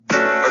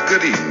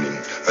Good evening.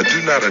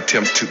 Do not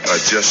attempt to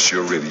adjust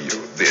your radio.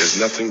 There is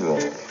nothing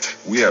wrong.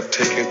 We have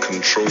taken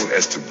control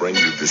as to bring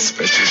you this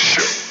special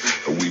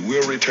show. We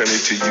will return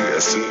it to you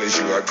as soon as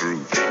you are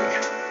grooving.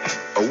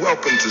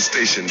 Welcome to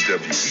station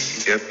WEFUNK,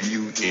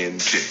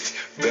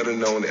 better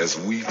known as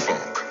We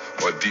Funk,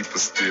 or deeper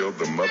still,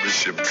 the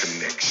Mothership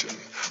Connection,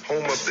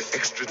 home of the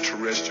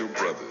extraterrestrial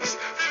brothers,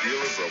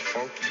 dealers of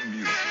funky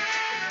music,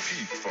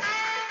 P-Funk,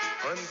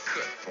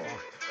 uncut funk.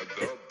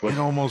 It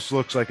almost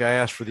looks like I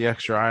asked for the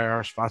extra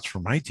IR spots for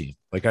my team.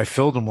 Like I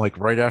filled them like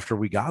right after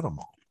we got them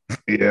all.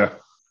 Yeah.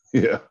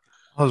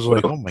 I was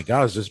like, oh my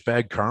God, is this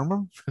bad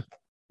karma?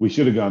 We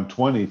should have gone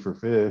 20 for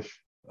Fish.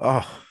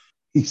 Oh,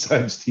 He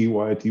signs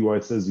Ty. Ty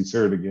says he's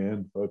hurt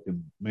again.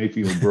 Fucking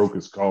Mayfield broke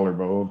his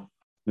collarbone.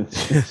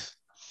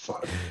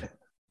 Fuck.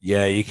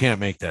 Yeah, you can't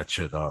make that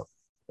shit up.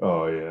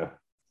 Oh, yeah.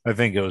 I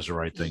think it was the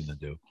right thing to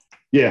do.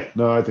 Yeah,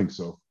 no, I think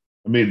so.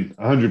 I mean,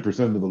 100%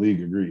 of the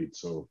league agreed.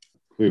 So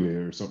clearly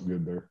there's something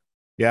good there.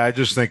 Yeah, I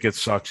just think it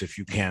sucks if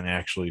you can't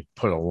actually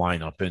put a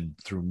lineup in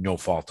through no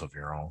fault of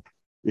your own.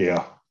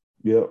 Yeah.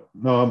 No,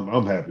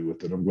 I'm happy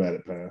with it. I'm glad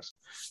it passed.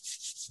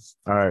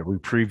 All right, we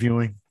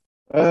previewing?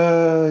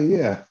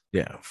 Yeah.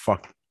 Yeah,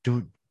 fuck.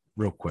 Dude,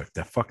 real quick,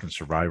 that fucking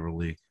Survivor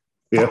League.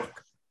 Yeah.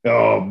 Fuck.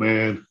 Oh,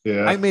 man.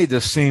 Yeah. I made the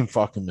same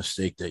fucking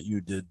mistake that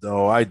you did,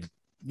 though. I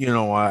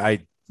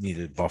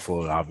needed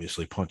Buffalo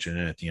obviously punching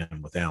in at the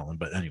end with Allen.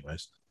 But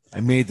anyways, I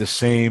made the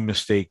same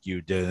mistake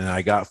you did, and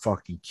I got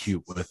fucking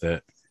cute with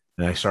it.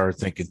 And I started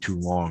thinking too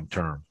long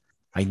term.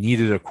 I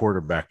needed a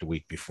quarterback the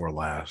week before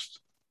last.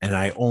 And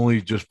I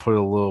only just put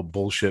a little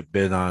bullshit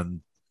bid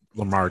on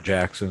Lamar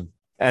Jackson.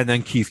 And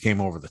then Keith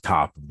came over the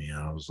top of me. And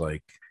I was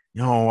like,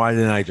 why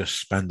didn't I just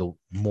spend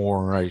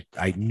more?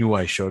 I knew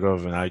I should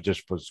have. And I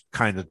just was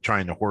kind of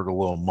trying to hoard a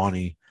little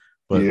money.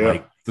 But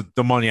like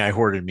the money I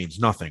hoarded means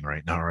nothing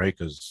right now, right?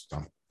 Because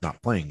I'm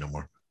not playing no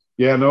more.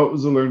 Yeah, no, it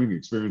was a learning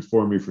experience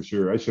for me for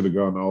sure. I should have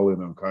gone all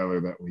in on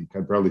Kyler that week.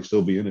 I'd probably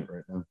still be in it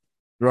right now.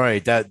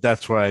 Right.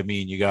 That's what I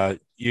mean. You got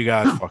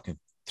to fucking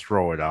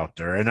throw it out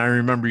there. And I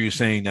remember you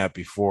saying that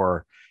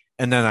before.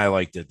 And then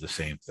I did the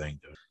same thing.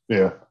 Dude.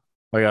 Yeah.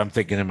 Like I'm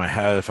thinking in my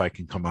head, if I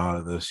can come out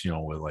of this,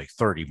 with like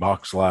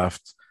 $30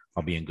 left,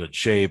 I'll be in good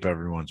shape.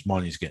 Everyone's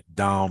money's getting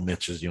down.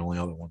 Mitch is the only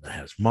other one that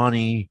has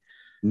money.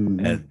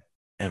 Mm-hmm.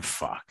 And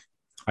fuck,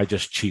 I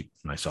just cheaped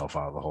myself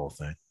out of the whole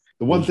thing.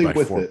 The one thing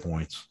with 4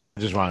 points.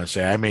 I just want to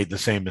say I made the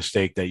same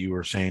mistake that you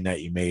were saying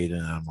that you made.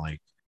 And I'm like,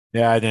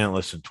 yeah, I didn't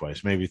listen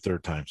twice. Maybe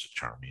third time's a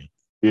charm.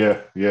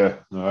 Yeah.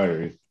 No, I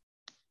agree.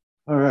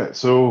 All right.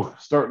 So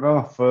starting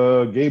off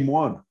game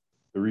one,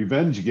 the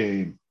revenge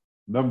game.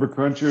 Number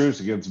crunchers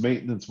against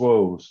maintenance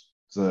woes.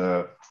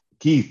 It's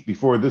Keith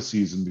before this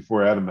season,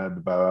 before Adam had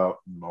to bow out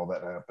and all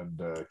that happened.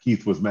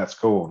 Keith was Matt's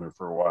co-owner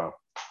for a while.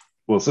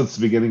 Well, since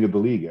the beginning of the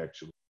league,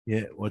 actually.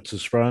 Yeah. What's the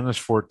spread on this?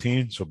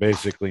 14. So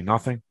basically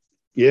nothing.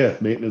 Yeah.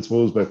 Maintenance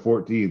woes by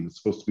 14. It's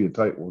supposed to be a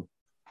tight one.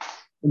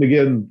 And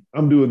again,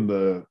 I'm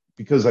doing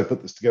because I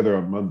put this together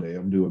on Monday,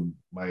 I'm doing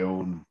my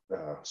own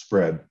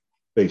spread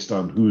based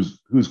on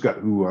who's got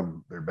who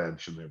on their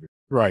bench and everything.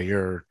 Right.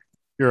 You're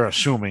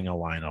assuming a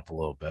lineup a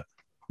little bit.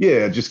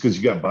 Yeah, just because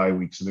you got bye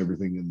weeks and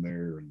everything in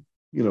there. And,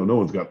 no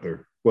one's got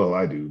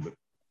I do, but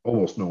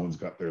almost no one's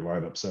got their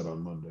lineup set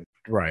on Monday.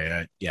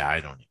 Right. I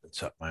don't even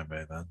set mine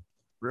by then.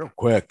 Real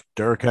quick,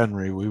 Derrick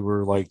Henry, we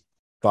were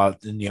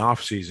thought in the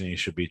offseason he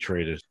should be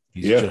traded.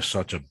 He's just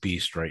such a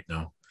beast right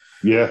now.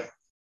 Yeah.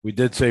 We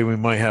did say we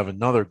might have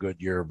another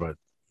good year, but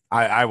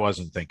I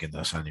wasn't thinking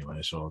this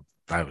anyway. So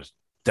I was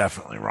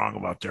definitely wrong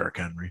about Derrick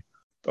Henry.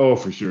 Oh,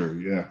 for sure.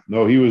 Yeah.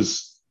 No, he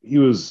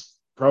was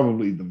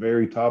probably the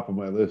very top of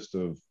my list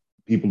of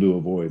people to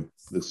avoid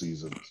this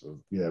season.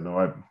 So yeah,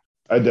 no,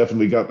 I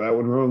definitely got that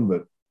one wrong,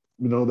 but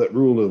that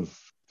rule of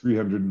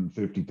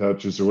 350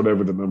 touches or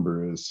whatever the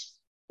number is,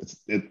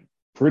 it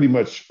pretty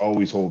much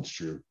always holds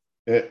true.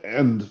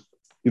 And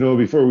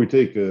before we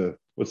take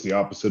what's the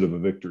opposite of a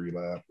victory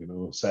lap,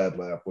 a sad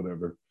lap,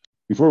 whatever.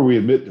 Before we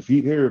admit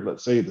defeat here,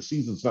 let's say the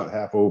season's not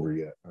half over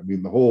yet. I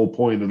mean, the whole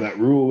point of that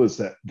rule is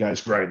that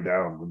guys grind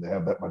down when they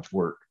have that much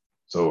work.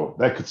 So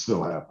that could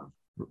still happen.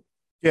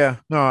 Yeah,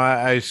 no,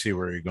 I see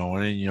where you're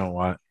going. And you know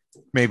what?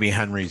 Maybe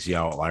Henry's the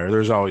outlier.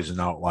 There's always an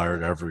outlier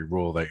to every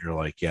rule that you're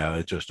like, yeah,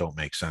 it just don't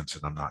make sense.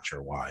 And I'm not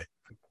sure why.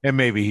 And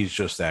maybe he's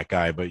just that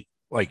guy. But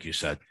like you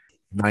said,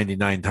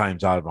 99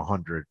 times out of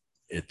 100,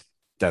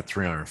 that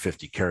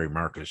 350 carry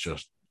mark is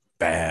just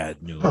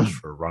bad news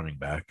for a running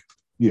back.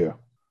 Yeah.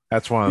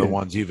 That's one of the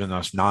ones even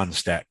us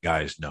non-stat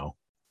guys know.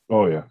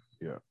 Oh, yeah.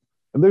 Yeah.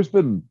 And there's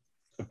been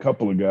a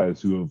couple of guys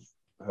who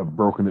have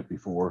broken it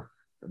before.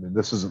 I mean,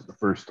 this isn't the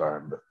first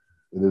time, but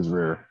it is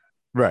rare.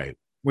 Right.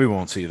 We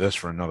won't see this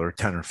for another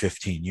 10 or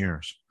 15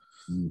 years.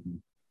 Mm-hmm.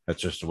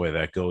 That's just the way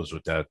that goes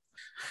with that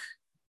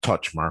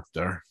touch mark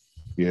there.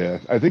 Yeah.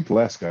 I think the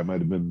last guy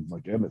might have been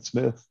like Emmitt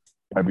Smith.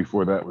 Guy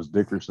before that was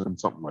Dickerson,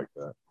 something like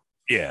that.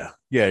 Yeah.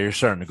 Yeah. You're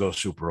starting to go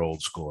super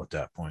old school at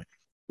that point.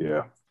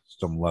 Yeah.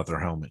 Some leather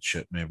helmet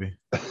shit, maybe.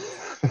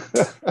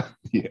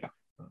 Yeah.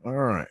 All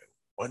right.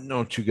 What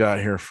note you got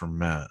here from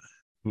Matt?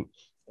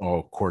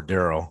 Oh,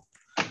 Cordero.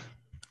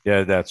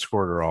 Yeah, that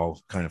scorer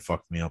all kind of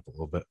fucked me up a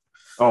little bit.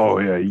 Oh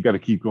yeah, you got to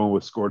keep going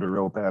with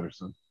Scordarrelle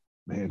Patterson.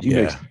 Man,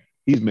 Yeah.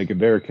 he's making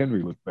Derrick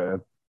Henry look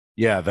bad.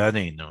 Yeah, that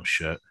ain't no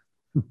shit.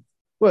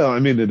 Well, I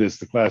mean, it is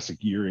the classic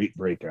year 8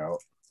 breakout.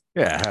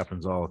 Yeah, it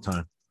happens all the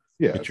time.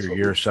 Yeah, Get your so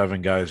year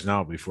 7 guys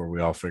now before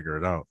we all figure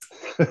it out.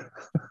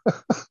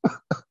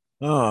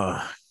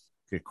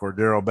 Get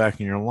Cordero back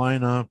in your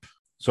lineup.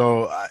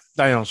 So I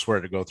don't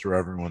swear to go through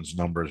everyone's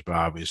numbers, but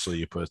obviously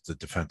you put the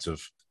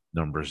defensive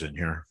numbers in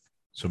here.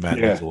 So Matt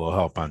needs yeah, a little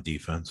help on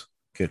defense.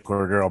 Get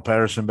Cordero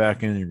Patterson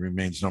back in. He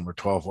remains number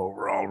 12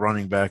 overall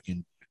running back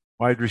and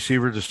wide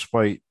receiver,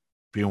 despite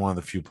being one of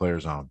the few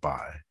players on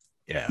bye.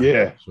 Yeah.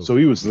 yeah. So, So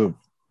he was the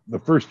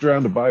first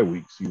round of bye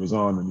weeks he was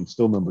on, and he's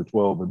still number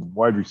 12 and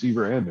wide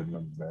receiver and in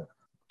running back.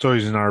 so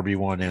he's an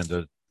RB1 and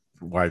a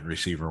wide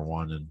receiver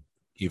one. And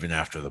even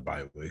after the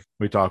bye week,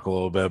 we talk a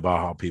little bit about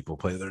how people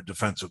play their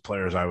defensive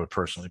players. I would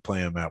personally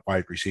play him at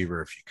wide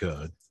receiver if you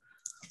could.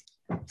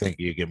 I think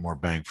you get more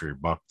bang for your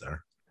buck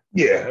there.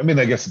 Yeah, I mean,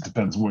 I guess it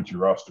depends on what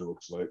your roster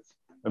looks like.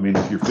 I mean,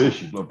 if you're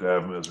Fish, you'd love to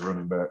have him as a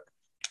running back.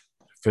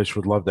 Fish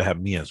would love to have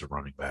me as a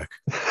running back.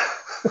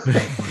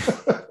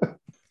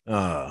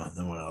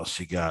 Then what else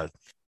you got?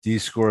 D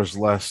scores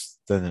less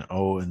than an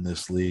O in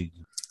this league.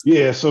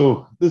 Yeah,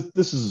 so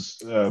this is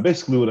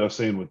basically what I was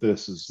saying with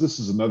this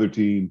is another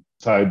team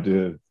tied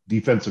to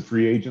defensive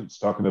free agents,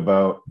 talking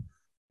about,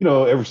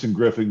 Everson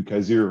Griffin,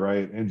 Kaiser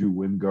Wright, Andrew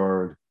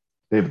Wingard,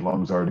 David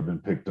Long's already been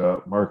picked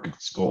up,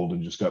 Marcus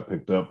Golden just got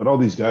picked up, but all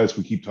these guys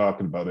we keep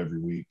talking about every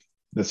week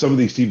that some of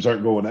these teams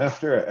aren't going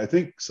after. I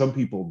think some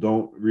people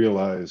don't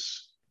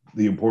realize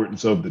the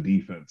importance of the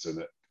defense in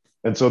it.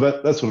 And so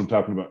that's what I'm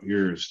talking about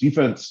here is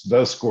defense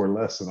does score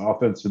less than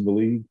offense in the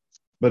league,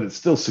 but it's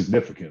still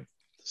significant.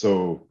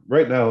 So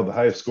right now, the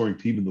highest scoring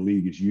team in the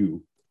league is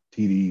you,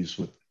 TDs,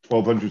 with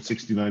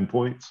 1,269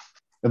 points.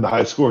 And the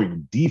highest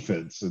scoring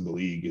defense in the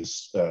league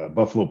is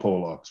Buffalo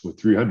Polacks with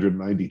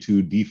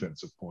 392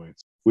 defensive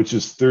points, which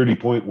is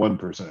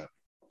 30.1%.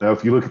 Now,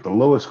 if you look at the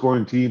lowest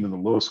scoring team and the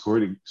lowest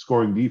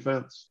scoring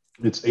defense,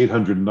 it's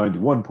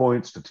 891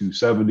 points to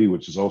 270,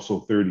 which is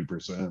also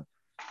 30%.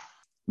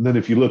 And then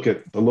if you look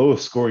at the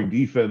lowest scoring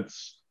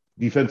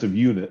defensive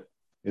unit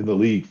in the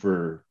league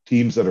for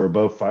teams that are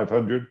above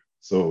 500,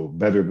 so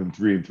better than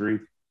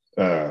 3-3,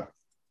 the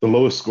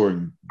lowest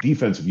scoring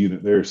defensive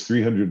unit there is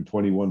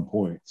 321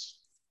 points,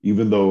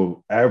 even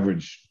though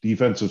average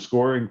defensive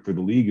scoring for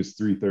the league is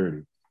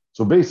 330.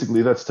 So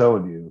basically, that's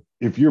telling you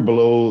if you're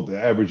below the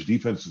average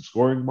defensive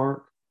scoring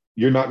mark,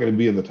 you're not going to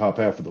be in the top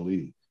half of the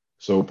league.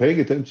 So paying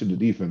attention to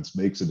defense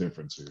makes a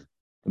difference here.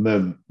 And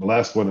then the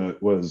last one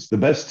was the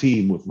best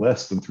team with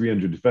less than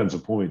 300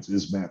 defensive points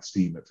is Matt's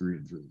team at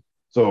 3-3.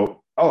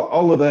 So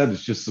all of that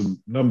is just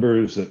some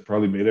numbers that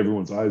probably made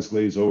everyone's eyes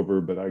glaze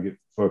over, but I get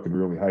fucking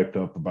really hyped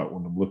up about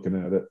when I'm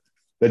looking at it.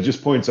 That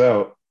just points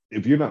out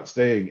if you're not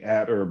staying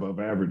at or above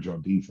average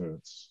on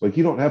defense, like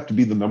you don't have to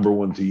be the number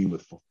one team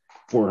with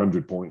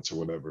 400 points or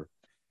whatever.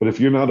 But if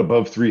you're not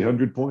above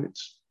 300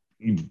 points,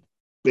 you've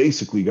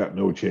basically got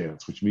no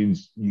chance, which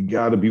means you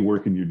got to be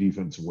working your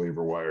defensive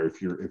waiver wire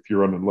if you're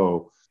running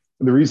low.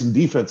 And the reason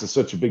defense is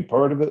such a big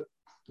part of it,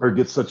 or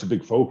gets such a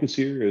big focus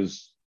here,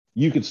 is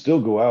you could still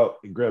go out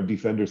and grab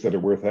defenders that are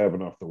worth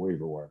having off the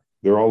waiver wire.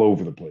 They're all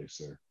over the place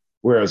there.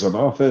 Whereas on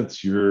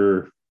offense,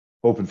 you're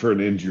hoping for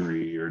an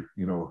injury or,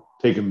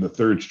 taking the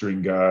third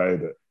string guy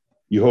that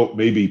you hope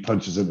maybe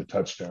punches in a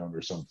touchdown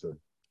or something.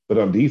 But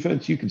on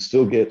defense, you can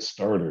still get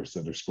starters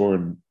that are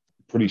scoring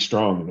pretty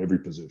strong in every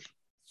position.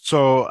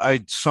 So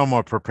I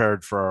somewhat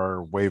prepared for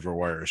our waiver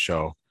wire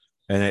show,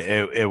 and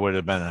it would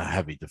have been a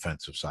heavy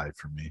defensive side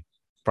for me.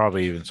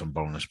 Probably even some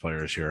bonus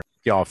players here.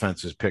 The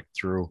offense is picked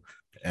through,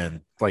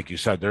 and like you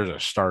said, there's a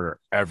starter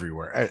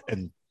everywhere,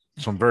 and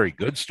some very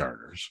good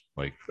starters.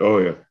 Oh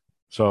yeah.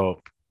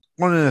 So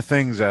one of the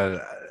things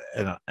that,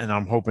 and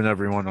I'm hoping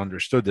everyone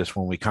understood this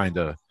when we kind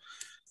of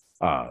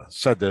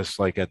said this,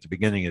 like at the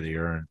beginning of the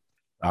year.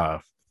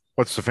 And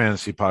what's the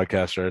fantasy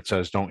podcaster? It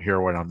says, "Don't hear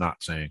what I'm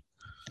not saying."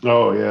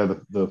 Oh yeah,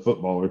 the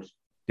footballers.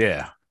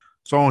 Yeah.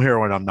 So don't hear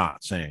what I'm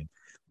not saying.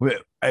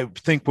 I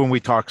think when we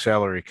talk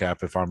salary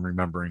cap, if I'm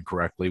remembering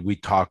correctly, we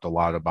talked a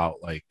lot about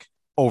like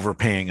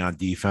overpaying on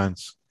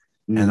defense.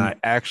 Mm-hmm. And I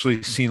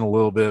actually seen a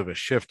little bit of a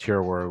shift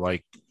here where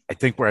like I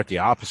think we're at the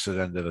opposite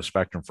end of the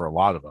spectrum for a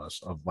lot of us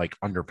of like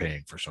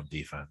underpaying for some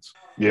defense.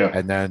 Yeah.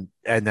 And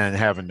then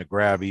having to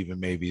grab even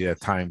maybe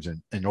at times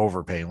and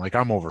overpaying. Like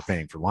I'm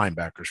overpaying for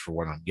linebackers for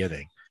what I'm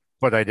getting.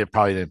 But I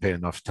probably didn't pay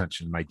enough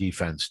attention to my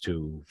defense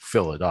to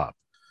fill it up.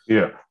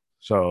 Yeah.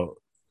 So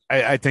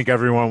I think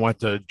everyone went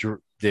to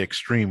the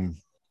extreme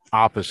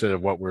opposite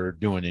of what we're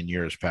doing in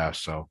years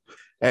past. So,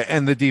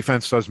 and the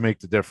defense does make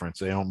the difference.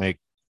 They don't make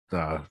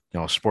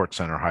Sports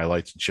Center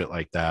highlights and shit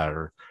like that,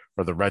 or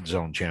the Red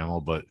Zone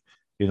channel. But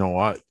you know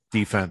what?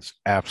 Defense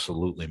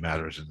absolutely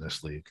matters in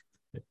this league.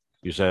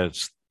 You said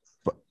it's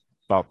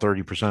about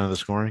 30% of the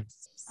scoring.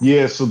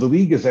 Yeah. So the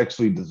league is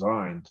actually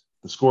designed.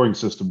 The scoring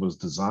system was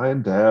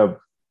designed to have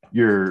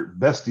your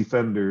best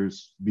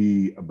defenders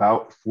be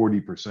about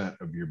 40%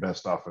 of your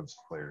best offensive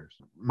players,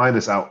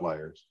 minus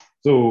outliers.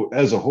 So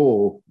as a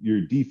whole,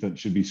 your defense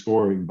should be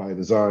scoring by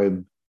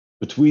design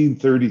between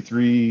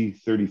 33,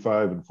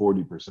 35, and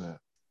 40%.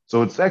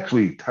 So it's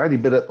actually a tiny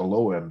bit at the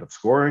low end of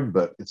scoring,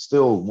 but it's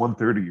still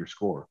 1/3 of your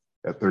score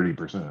at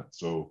 30%.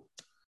 So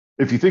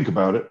if you think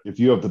about it, if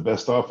you have the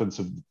best offense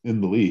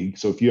in the league,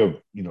 so if you have,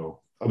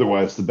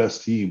 otherwise the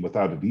best team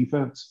without a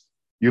defense,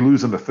 you're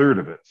losing a third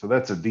of it. So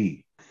that's a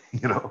D,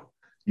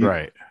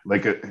 Right.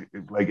 Like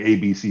A,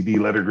 B, C, D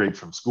letter grades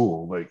from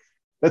school. Like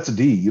that's a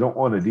D. You don't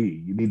want a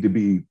D. You need to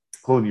be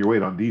pulling your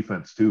weight on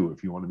defense too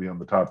if you want to be at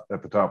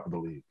the top of the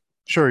league.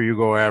 Sure, you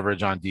go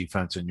average on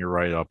defense and you're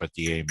right up at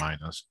the A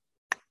minus.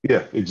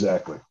 Yeah,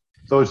 exactly.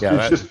 So it's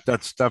just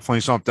that's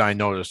definitely something I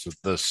noticed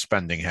with the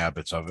spending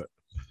habits of it.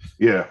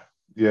 Yeah.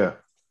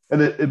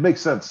 And it makes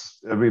sense.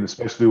 I mean,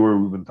 especially where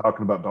we've been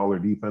talking about dollar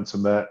defense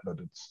and that, but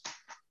it's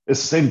the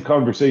same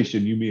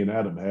conversation you, me, and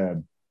Adam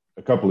had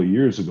a couple of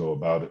years ago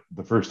about it.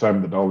 The first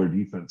time the dollar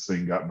defense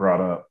thing got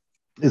brought up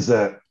is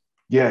that,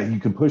 yeah, you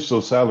can push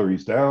those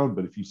salaries down,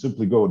 but if you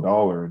simply go a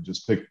dollar and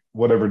just pick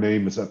whatever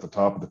name is at the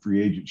top of the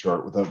free agent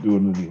chart without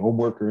doing any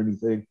homework or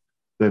anything,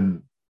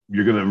 then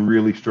you're going to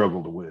really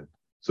struggle to win.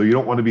 So you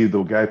don't want to be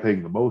the guy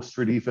paying the most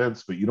for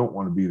defense, but you don't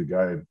want to be the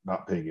guy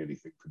not paying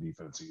anything for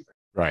defense either.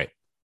 Right.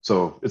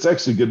 So it's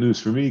actually good news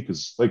for me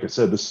because, like I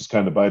said, this is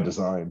kind of by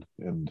design.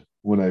 And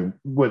when I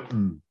went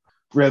and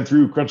ran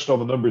through, crunched all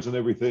the numbers and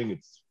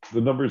everything,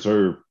 the numbers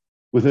are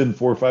within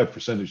 4 or 5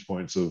 percentage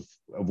points of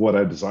what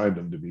I designed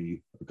them to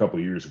be a couple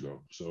of years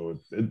ago. So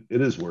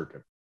it is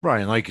working. Right.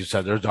 And like you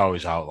said, there's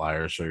always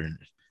outliers. So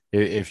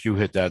if you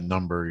hit that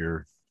number,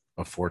 you're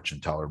a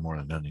fortune teller more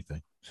than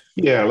anything.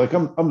 Yeah, like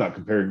I'm not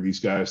comparing these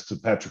guys to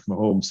Patrick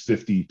Mahomes'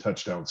 50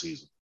 touchdown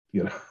season.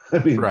 I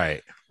mean,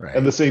 right.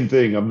 And the same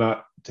thing, I'm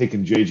not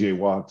taking JJ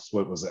Watt's,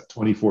 what was that,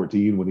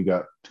 2014 when he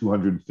got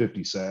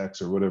 250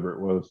 sacks or whatever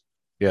it was.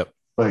 Yep.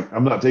 Like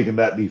I'm not taking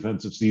that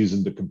defensive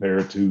season to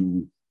compare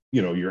to,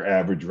 your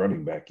average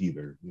running back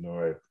either.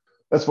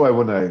 That's why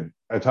when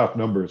I talk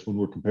numbers, when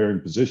we're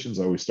comparing positions,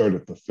 I always start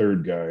at the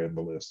third guy on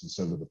the list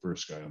instead of the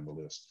first guy on the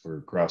list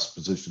for cross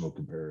positional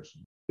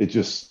comparison. It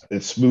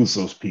smooths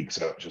those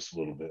peaks out just a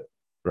little bit.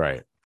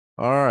 Right.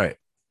 All right.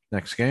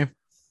 Next game.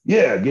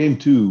 Yeah, game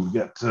 2. We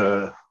got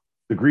the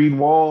Green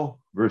Wall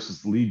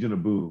versus the Legion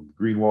of Boom.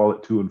 Green Wall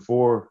at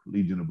 2-4,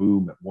 Legion of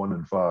Boom at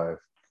 1-5.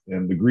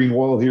 And the Green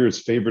Wall here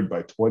is favored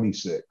by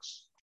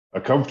 26.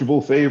 A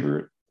comfortable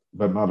favorite,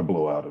 but not a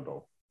blowout at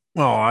all.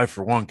 Well, I,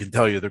 for one, can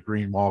tell you the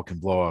Green Wall can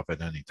blow up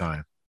at any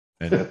time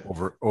and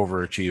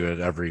overachieve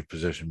at every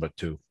position but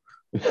 2.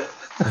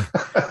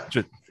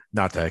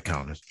 Not that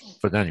counted.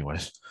 But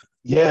anyways.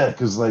 Yeah,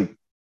 because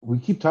we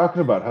keep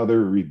talking about how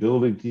they're a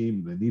rebuilding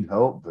team and they need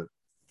help, but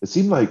it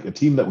seemed like a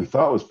team that we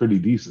thought was pretty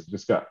decent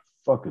just got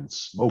fucking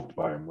smoked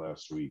by them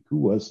last week. Who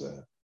was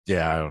that?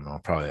 Yeah, I don't know.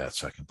 Probably that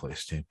second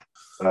place team.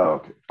 Oh,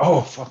 okay.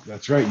 Oh, fuck.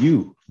 That's right.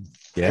 You.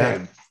 Yeah.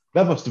 Man,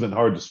 that must have been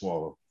hard to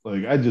swallow.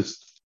 Like, I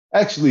just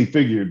actually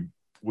figured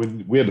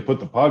when we had to put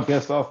the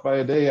podcast off by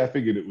a day, I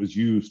figured it was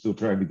you still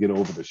trying to get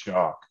over the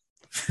shock.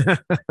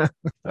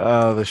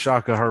 The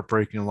shock of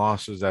heartbreaking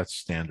losses, that's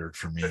standard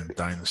for me in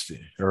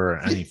Dynasty or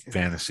any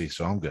fantasy,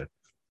 so I'm good.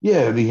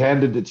 Yeah, and he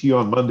handed it to you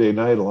on Monday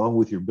night along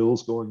with your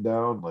bills going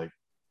down. Like,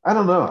 I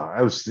don't know.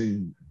 I was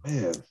thinking,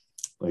 man,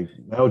 like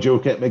now Joe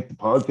can't make the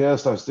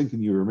podcast. I was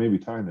thinking you were maybe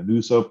tying the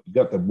noose up. You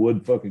got the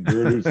wood fucking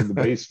girders in the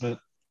basement.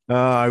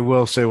 I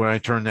will say when I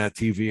turned that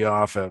TV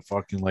off at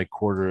fucking like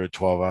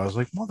 11:45, I was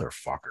like,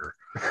 motherfucker.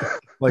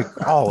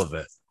 Like all of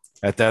it.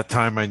 At that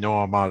time, I know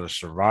I'm out of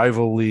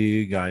survival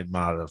league. I'm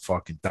out of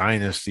fucking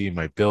dynasty.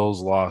 My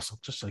bills lost. I'm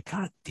just like,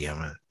 God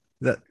damn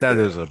it. That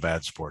is a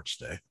bad sports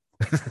day.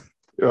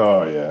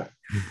 Oh, yeah.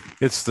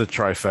 It's the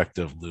trifecta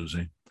of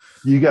losing.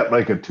 You got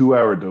like a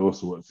 2-hour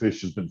dose of what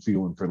Fish has been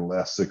feeling for the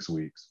last 6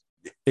 weeks.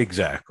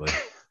 Exactly.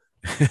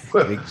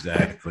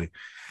 Exactly.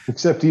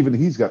 Except even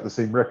he's got the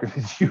same record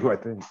as you, I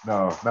think.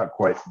 No, not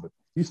quite, but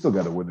he's still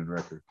got a winning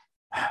record.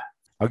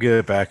 I'll get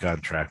it back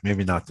on track.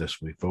 Maybe not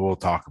this week, but we'll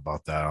talk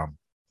about that.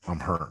 I'm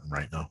hurting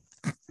right now.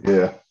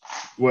 Yeah.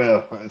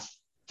 Well, it's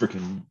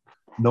freaking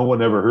no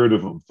one ever heard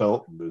of him.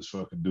 Felton is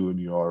fucking doing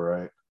you all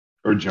right.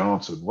 Or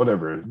Johnson,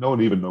 whatever. No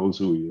one even knows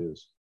who he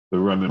is. The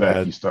running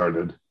back he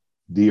started,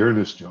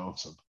 D'Ernest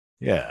Johnson.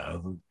 Yeah.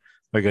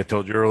 Like I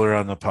told you earlier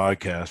on the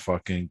podcast,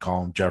 fucking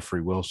call him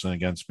Jeffrey Wilson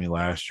against me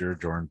last year,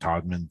 Jordan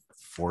Todman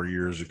 4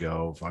 years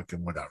ago,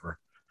 fucking whatever.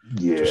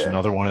 Yeah. Just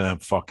another one of them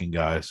fucking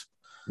guys.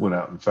 Went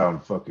out and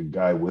found fucking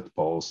guy with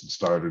balls and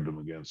started him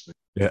against me.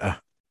 Yeah.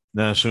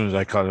 Then as soon as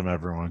I cut him,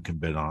 everyone can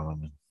bid on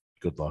him. And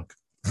good luck.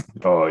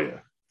 Oh, yeah.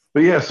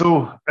 But yeah,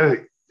 so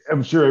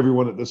I'm sure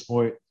everyone at this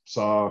point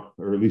saw,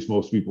 or at least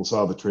most people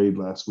saw the trade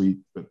last week,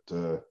 but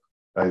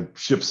I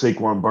shipped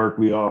Saquon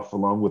Barkley off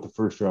along with the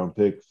first-round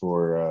pick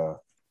for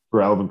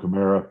Alvin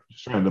Kamara,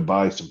 just trying to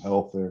buy some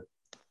health there.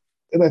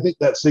 And I think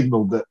that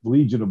signaled that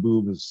Legion of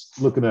Boom is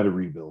looking at a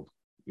rebuild.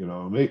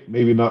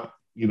 Maybe not,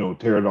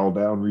 tear it all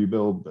down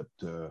rebuild,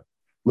 but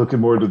looking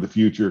more to the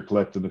future,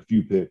 collecting a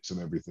few picks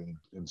and everything.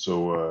 And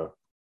so,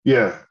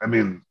 yeah, I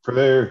mean, for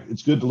there,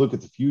 it's good to look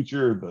at the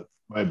future, but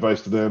my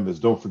advice to them is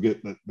don't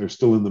forget that they're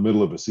still in the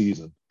middle of a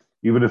season.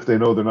 Even if they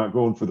know they're not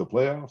going for the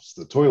playoffs,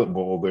 the toilet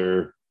bowl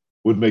there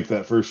would make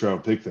that first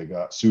round pick they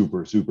got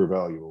super, super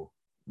valuable.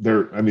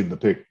 Their own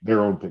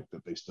pick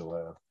that they still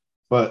have.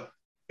 But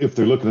if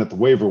they're looking at the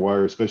waiver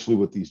wire, especially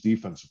with these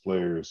defensive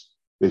players,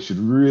 they should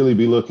really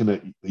be looking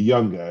at the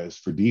young guys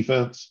for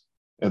defense,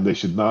 and they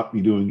should not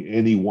be doing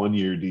any 1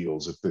 year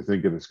deals if they're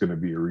thinking it's going to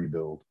be a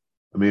rebuild.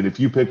 I mean, if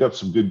you pick up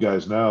some good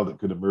guys now that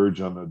could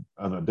emerge on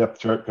a depth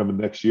chart coming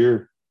next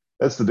year,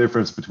 that's the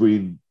difference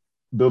between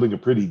building a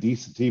pretty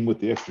decent team with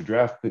the extra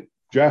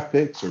draft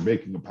picks or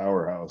making a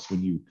powerhouse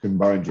when you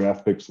combine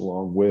draft picks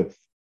along with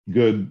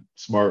good,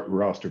 smart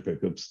roster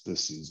pickups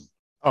this season.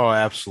 Oh,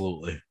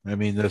 absolutely. I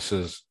mean, this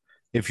is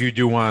if you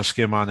do want to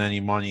skim on any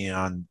money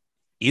on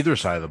either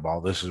side of the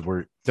ball, this is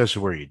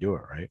where you do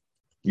it, right?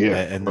 Yeah.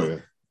 And Oh,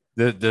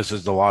 yeah. this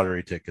is the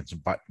lottery tickets.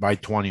 Buy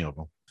 20 of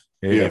them.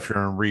 Yeah. If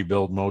you're in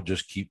rebuild mode,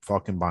 just keep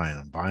fucking buying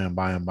them. Buy them,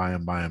 buy them, buy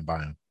them, buy them, buy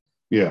them.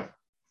 Yeah.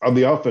 On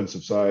the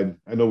offensive side,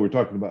 I know we're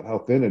talking about how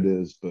thin it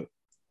is, but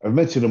I've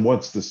mentioned him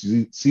once this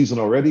season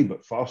already,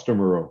 but Foster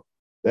Moreau,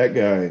 that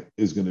guy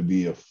is going to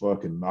be a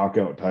fucking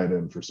knockout tight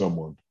end for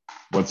someone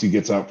once he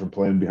gets out from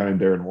playing behind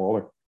Darren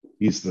Waller.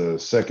 He's the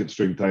second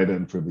string tight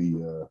end for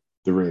the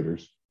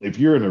Raiders. If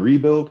you're in a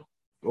rebuild,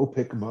 go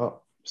pick him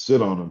up,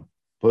 sit on him,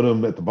 put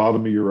him at the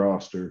bottom of your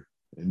roster,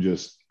 and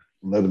just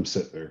let him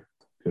sit there.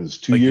 Because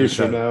 2 years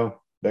from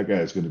now, that guy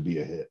is going to be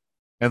a hit.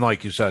 And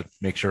like you said,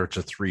 make sure it's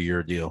a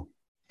 3-year deal.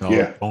 No,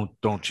 yeah.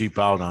 Don't cheap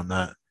out on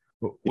that.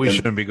 We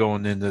shouldn't be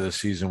going into the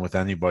season with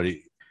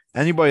anybody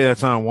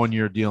that's on a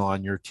 1-year deal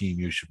on your team.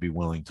 You should be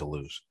willing to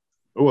lose.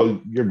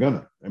 Well, you're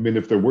gonna. I mean,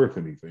 if they're worth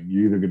anything,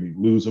 you're either going to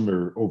lose them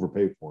or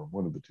overpay for them.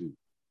 One of the two.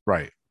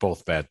 Right.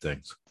 Both bad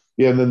things.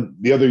 Yeah, and then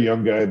the other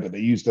young guy that they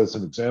used as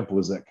an example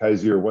is that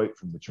Kaiser White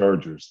from the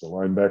Chargers, the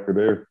linebacker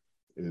there.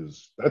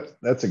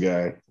 That's a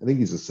guy. I think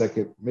he's a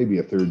second, maybe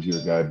a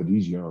third-year guy, but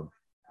he's young,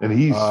 and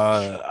he's.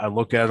 I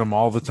look at him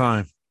all the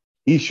time.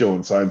 He's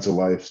showing signs of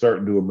life,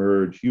 starting to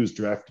emerge. He was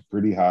drafted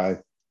pretty high.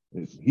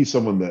 He's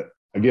someone that,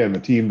 again, a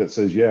team that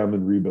says, "Yeah, I'm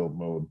in rebuild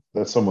mode."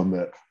 That's someone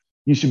that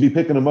you should be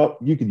picking him up.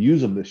 You could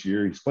use him this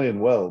year. He's playing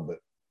well, but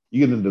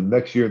you get into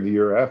next year and the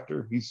year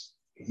after,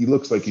 he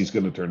looks like he's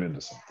going to turn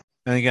into something.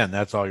 And again,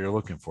 that's all you're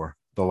looking for,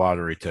 the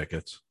lottery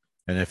tickets.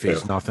 And if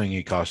he's nothing,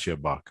 he costs you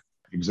 $1.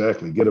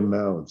 Exactly. Get him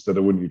now instead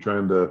of when you're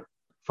trying to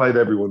fight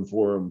everyone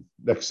for him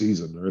next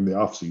season or in the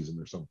off season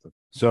or something.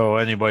 So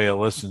anybody that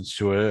listens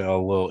to it, a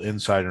little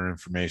insider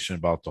information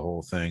about the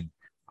whole thing.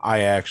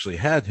 I actually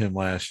had him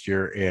last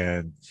year,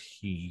 and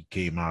he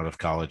came out of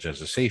college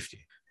as a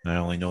safety. And I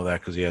only know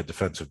that because he had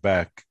defensive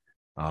back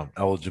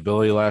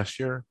eligibility last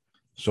year.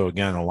 So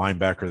again, a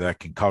linebacker that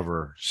can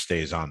cover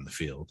stays on the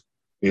field.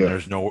 Yeah. And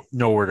there's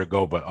nowhere to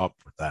go but up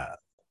with that.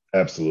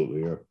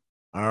 Absolutely, yeah.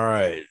 All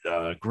right.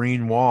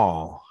 Green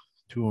Wall,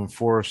 2-4,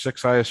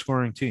 6th highest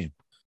scoring team.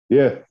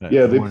 Yeah.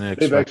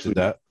 They've actually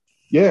that.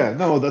 Yeah,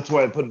 no, that's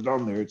why I put it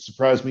on there. It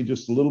surprised me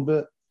just a little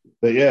bit.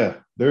 But yeah,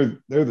 they're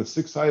the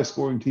 6th highest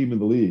scoring team in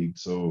the league.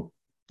 So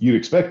you'd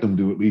expect them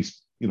to at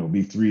least, be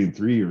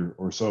 3-3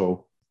 or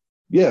so.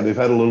 Yeah, they've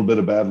had a little bit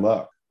of bad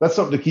luck. That's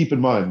something to keep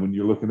in mind when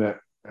you're looking at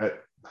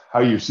how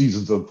your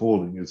season's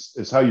unfolding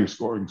is how your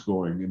scoring's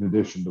going in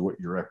addition to what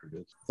your record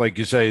is. Like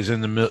you say, he's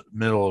in the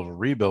middle of a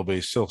rebuild, but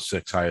he's still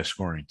 6th highest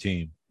scoring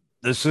team.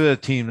 This is a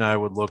team that I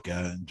would look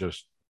at and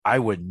I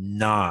would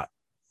not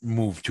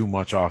move too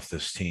much off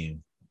this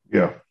team.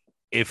 Yeah.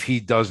 If he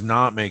does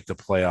not make the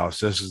playoffs,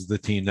 this is the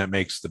team that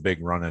makes the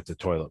big run at the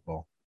toilet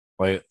bowl.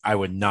 Like, I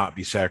would not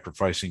be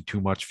sacrificing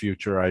too much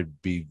future.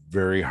 I'd be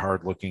very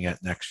hard looking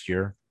at next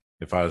year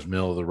if I was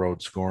middle of the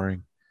road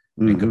scoring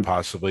and could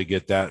possibly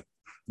get that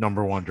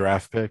number 1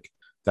 draft pick.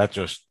 That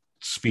just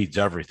speeds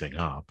everything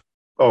up.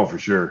 Oh, for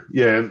sure.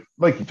 Yeah. And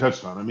like you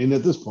touched on, I mean,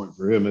 at this point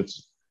for him,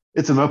 it's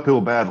an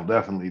uphill battle,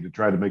 definitely, to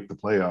try to make the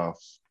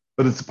playoffs,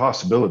 but it's a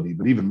possibility.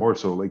 But even more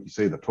so, like you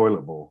say, the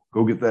toilet bowl,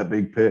 go get that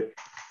big pick.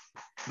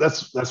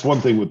 That's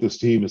one thing with this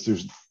team is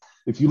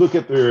if you look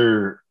at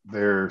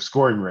their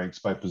scoring ranks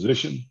by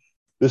position,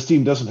 this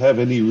team doesn't have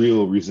any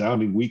real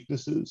resounding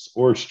weaknesses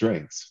or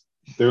strengths.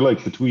 They're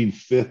like between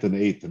 5th and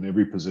 8th in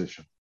every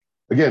position.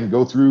 Again,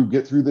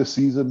 get through this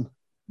season,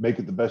 make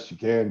it the best you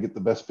can, get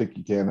the best pick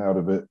you can out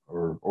of it,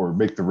 or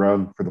make the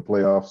run for the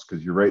playoffs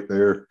because you're right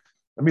there.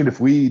 I mean, if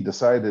we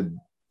decided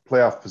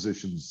playoff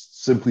positions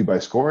simply by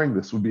scoring,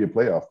 this would be a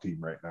playoff team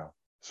right now.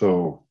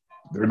 So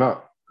they're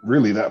not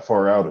really that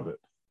far out of it.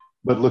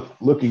 But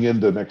looking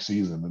into next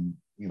season,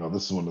 and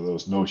this is one of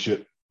those no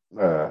shit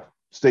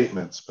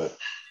statements, but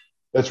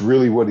that's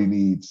really what he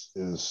needs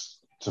is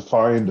to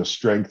find a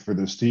strength for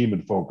this team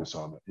and focus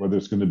on it. Whether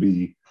it's going to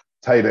be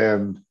tight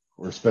end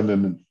or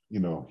spending,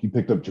 he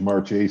picked up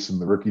Jamar Chase in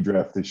the rookie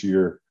draft this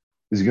year.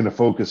 Is he going to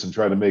focus and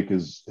try to make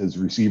his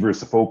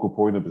receivers the focal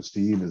point of his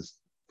team? Is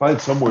find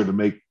somewhere to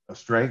make a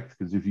strength,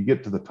 because if you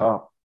get to the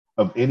top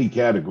of any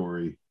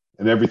category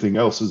and everything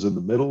else is in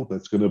the middle,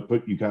 that's going to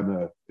put you kind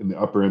of in the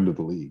upper end of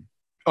the league.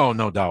 Oh,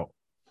 no doubt.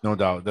 No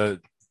doubt.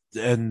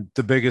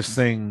 The biggest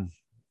thing,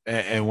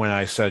 and when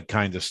I said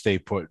kind of stay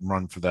put and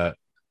run for that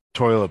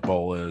toilet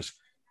bowl, is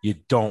you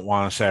don't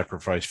want to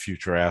sacrifice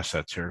future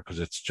assets here because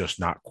it's just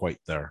not quite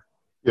there.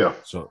 Yeah.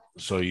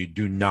 So you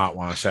do not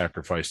want to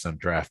sacrifice them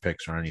draft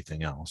picks or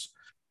anything else.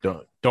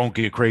 Don't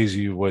get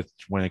crazy with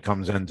when it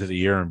comes into the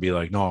year and be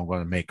like, no, I'm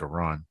going to make a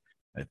run.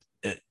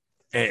 It,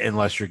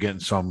 unless you're getting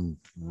some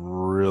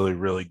really,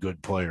 really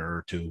good player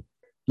or two,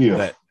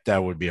 Yeah.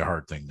 that would be a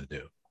hard thing to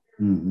do.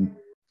 Mm-hmm.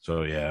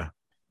 So yeah.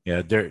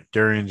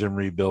 Darian's in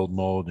rebuild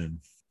mode, and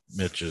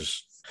Mitch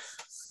is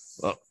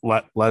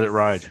let it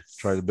ride.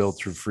 Try to build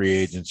through free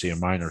agency, a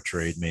minor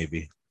trade,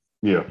 maybe.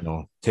 Yeah.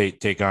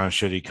 Take on a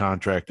shitty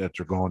contract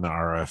after going to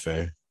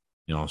RFA.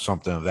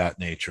 Something of that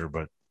nature.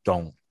 But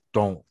don't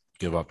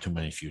give up too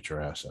many future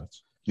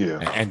assets. Yeah.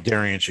 And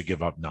Darian should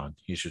give up none.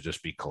 He should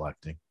just be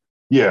collecting.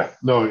 Yeah.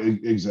 No,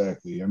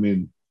 exactly. I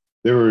mean,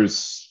 there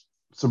was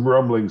some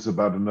rumblings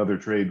about another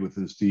trade with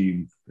his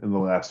team in the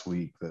last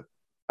week that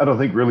I don't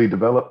think really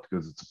developed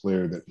because it's a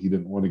player that he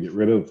didn't want to get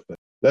rid of.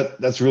 But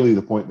that's really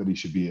the point that he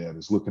should be at,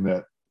 is looking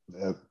at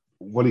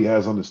what he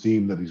has on his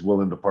team that he's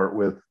willing to part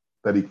with,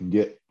 that he can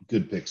get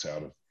good picks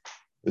out of,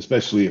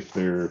 especially if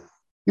they're,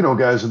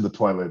 guys in the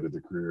twilight of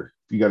their career.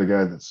 If you got a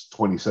guy that's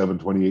 27,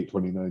 28,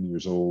 29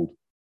 years old,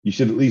 you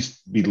should at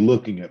least be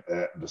looking at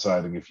that and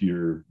deciding if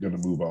you're going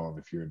to move on,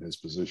 if you're in his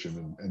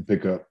position, and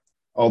pick up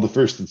all the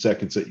first and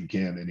seconds that you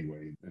can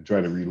anyway, and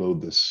try to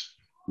reload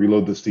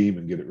this team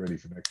and get it ready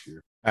for next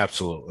year.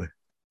 Absolutely.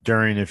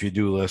 Darian, if you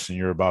do listen,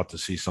 you're about to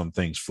see some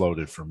things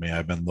floated for me.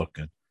 I've been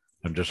looking.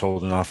 I'm just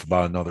holding off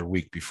about another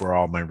week before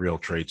all my real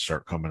trades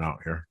start coming out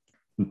here.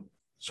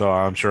 So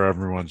I'm sure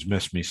everyone's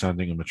missed me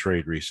sending them a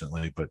trade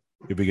recently, but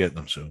you'll be getting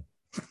them soon.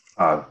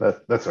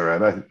 That's all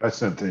right. I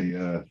sent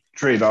a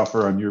trade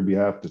offer on your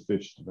behalf to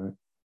Fish today.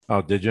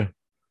 Oh, did you?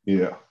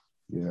 Yeah.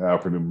 I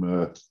offered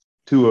him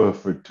Tua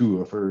for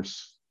Tua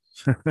first.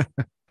 I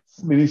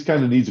mean, he's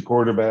kind of needs a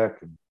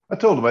quarterback. And I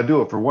told him I'd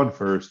do it for one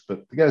first,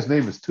 but the guy's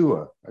name is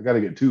Tua. I got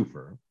to get two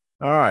for him.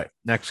 All right.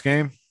 Next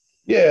game.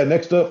 Yeah.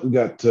 Next up, we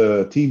got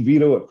Team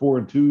Vito at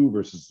 4-2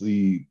 versus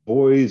the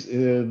boys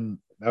in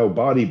now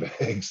body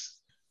bags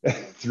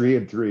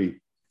 3-3.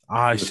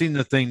 I seen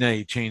the thing that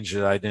he changed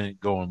it. I didn't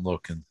go and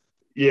look and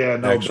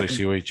actually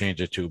see what he changed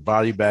it to.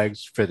 Body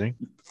bags fitting.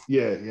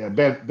 Yeah.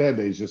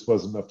 Band-Aids just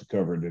wasn't enough to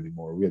cover it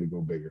anymore. We had to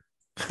go bigger.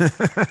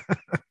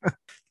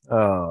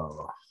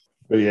 Oh.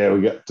 But yeah,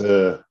 we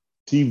got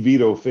Team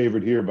Vito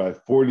favored here by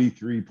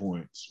 43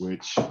 points,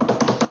 which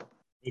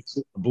makes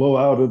it the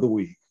blowout of the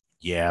week.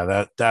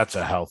 Yeah, that's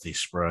a healthy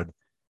spread.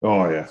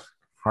 Oh, yeah.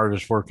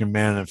 Hardest working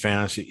man in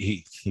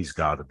fantasy. He's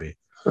got to be.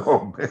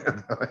 Oh,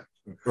 man.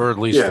 Or at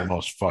least the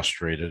most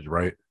frustrated,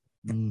 right?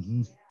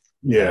 Mm-hmm.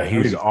 Yeah,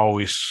 he's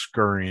always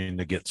scurrying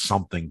to get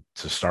something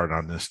to start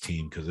on this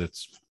team because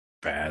it's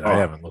bad. I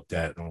haven't looked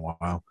at it in a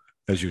while.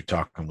 As you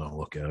talk, I'm going to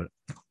look at it.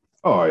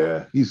 Oh,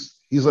 yeah. He's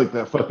like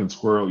that fucking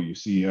squirrel you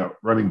see out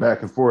running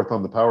back and forth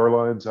on the power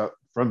lines out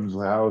front of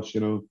the house,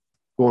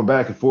 going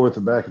back and forth,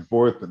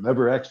 but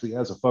never actually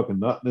has a fucking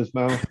nut in his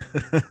mouth.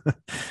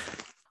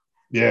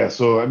 Yeah,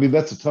 so, I mean,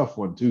 that's a tough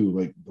one, too.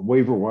 Like, the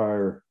waiver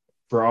wire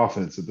for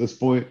offense at this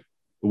point,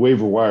 the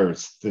waiver wire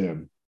is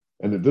thin.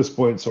 And at this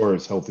point, so are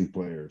his healthy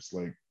players.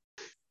 Like,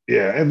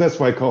 yeah, and that's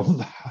why I call him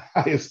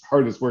the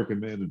hardest working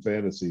man in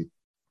fantasy.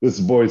 This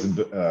is boys in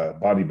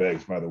body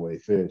bags, by the way,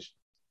 Fish.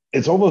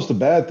 It's almost a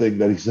bad thing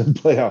that he's in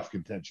playoff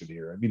contention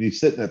here. I mean, he's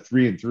sitting at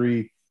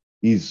 3-3.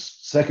 He's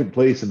second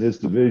place in his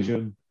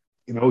division.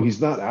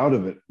 He's not out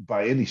of it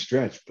by any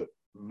stretch, but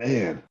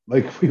man,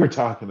 like we were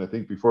talking, I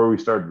think, before we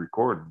started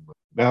recording.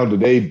 Now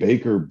today,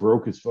 Baker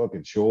broke his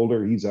fucking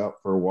shoulder. He's out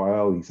for a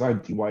while. He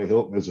signed T.Y.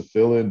 Hilton as a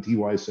fill-in.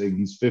 T.Y. saying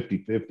he's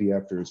 50-50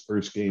 after his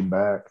first game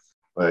back.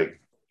 Like,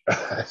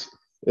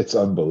 it's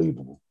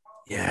unbelievable.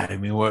 Yeah, I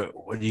mean,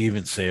 what do you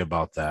even say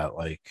about that?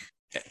 Like,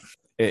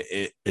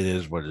 it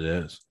is what it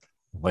is.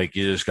 Like,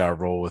 you just gotta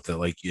roll with it.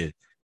 Like,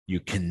 you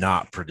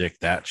cannot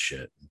predict that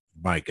shit.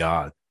 My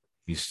God,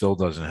 he still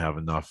doesn't have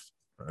enough,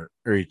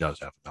 or he does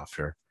have enough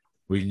here.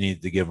 We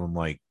need to give him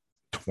like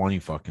 20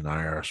 fucking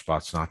IR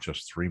spots, not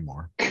just 3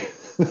 more.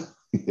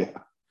 Yeah,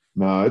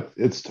 no,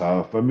 it's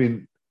tough. I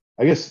mean,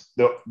 I guess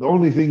the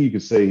only thing you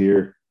could say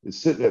here is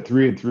sitting at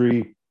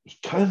 3-3.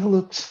 Kind of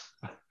looks.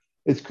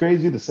 It's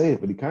crazy to say it,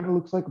 but he kind of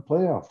looks like a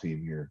playoff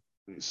team here.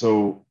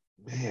 So,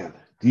 man,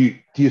 do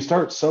you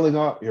start selling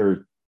off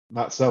or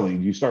not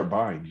selling? Do you start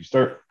buying? Do you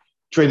start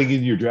trading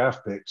in your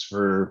draft picks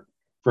for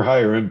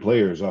higher end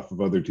players off of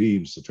other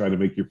teams to try to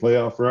make your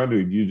playoff run,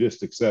 or do you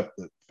just accept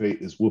that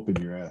fate is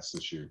whooping your ass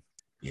this year?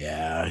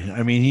 Yeah,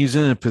 I mean, he's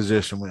in a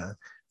position where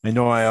I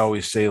know I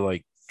always say,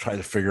 like, try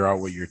to figure out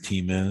what your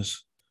team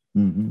is.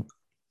 Mm-hmm.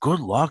 Good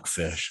luck,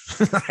 Fish.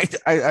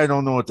 I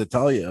don't know what to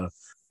tell you.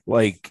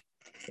 Like,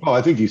 well,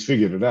 I think he's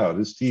figured it out.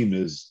 His team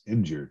is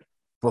injured.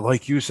 But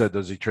like you said,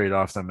 does he trade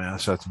off them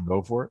assets and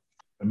go for it?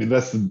 I mean,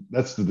 that's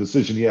the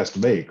decision he has to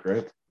make,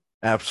 right?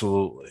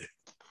 Absolutely.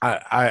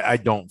 I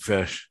don't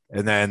Fish,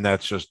 and then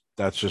that's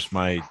just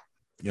my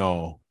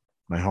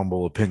my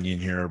humble opinion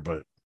here.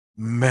 But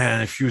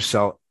Man, if you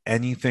sell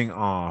anything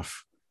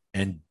off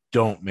and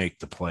don't make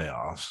the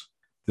playoffs,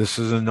 this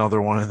is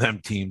another one of them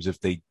teams. If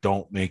they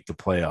don't make the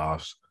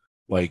playoffs,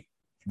 like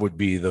would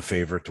be the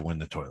favorite to win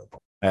the toilet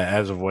bowl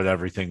as of what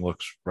everything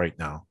looks right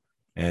now.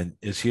 And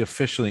is he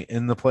officially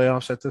in the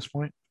playoffs at this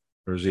point,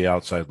 or is he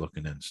outside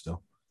looking in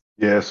still?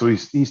 Yeah, so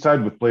he's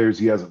tied with players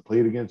he hasn't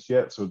played against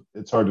yet, so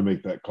it's hard to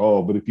make that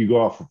call. But if you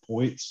go off of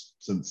points,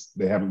 since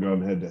they haven't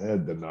gone head to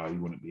head, then no, he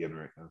wouldn't be in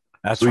right now.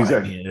 That's So what he's I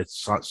at, mean.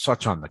 It's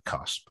such on the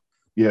cusp.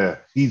 yeah,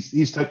 he's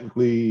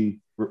technically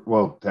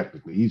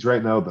he's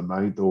right now the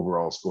ninth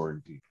overall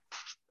scoring team.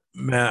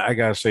 Man, I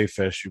gotta say,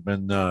 Fish,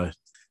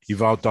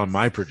 you've outdone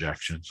my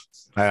projections.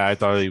 I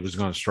thought he was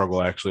going to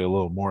struggle actually a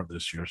little more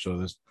this year.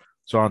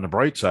 So on the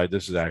bright side,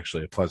 this is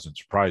actually a pleasant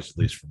surprise, at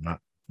least from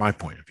my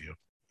point of view.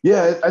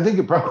 Yeah, I think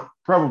it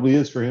probably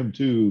is for him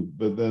too,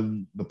 but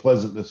then the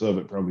pleasantness of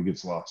it probably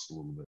gets lost a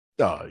little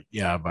bit.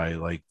 Yeah, by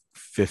like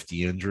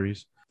 50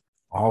 injuries,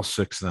 all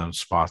six of them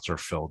spots are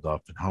filled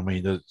up. And how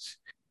many does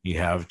he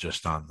have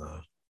just on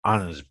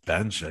his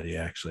bench that he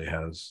actually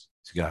has?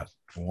 He's got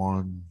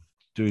one,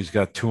 two. He's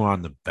got two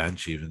on the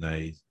bench, even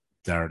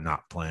that are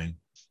not playing,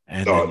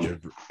 and Oh,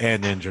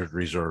 injured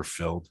reserve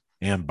filled,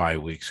 and bye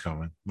weeks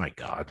coming. My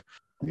God,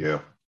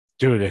 yeah.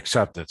 dude,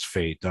 except it's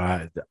fate.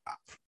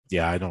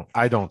 Yeah,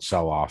 I don't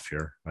sell off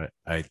here.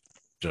 I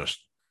just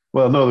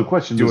Well, no, the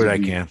question do what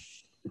isn't I can.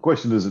 the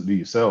question isn't do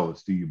you sell,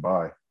 it's do you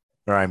buy?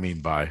 Or I mean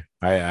buy.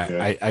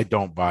 Yeah, I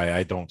don't buy.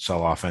 I don't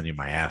sell off any of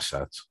my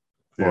assets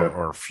yeah,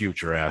 or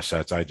future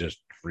assets. I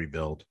just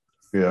rebuild.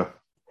 yeah,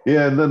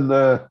 yeah. And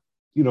then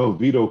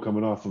Vito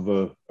coming off of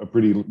a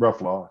pretty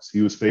rough loss.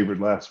 He was favored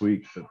last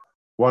week, but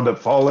wound up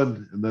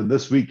falling, and then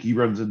this week he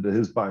runs into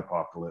his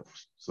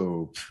bipocalypse.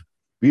 So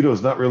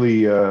Vito's not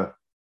really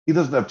he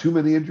doesn't have too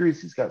many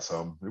injuries. He's got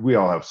some. We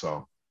all have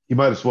some. He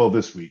might as well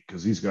this week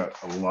because he's got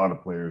a lot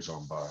of players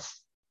on bye.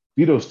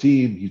 Vito's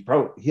team,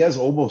 he has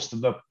almost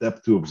enough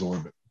depth to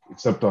absorb it,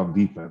 except on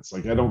defense.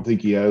 Like I don't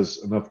think he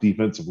has enough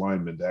defensive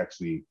linemen to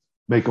actually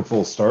make a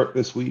full start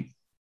this week.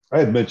 I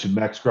had mentioned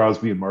Max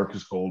Crosby and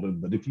Marcus Golden,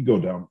 but if you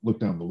look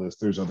down the list,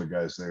 there's other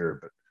guys there.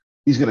 But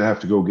he's going to have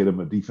to go get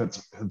a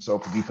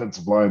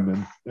defensive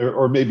lineman,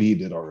 or maybe he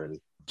did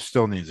already.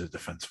 Still needs a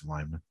defensive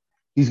lineman.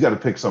 He's got to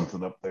pick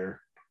something up there.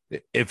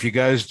 If you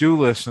guys do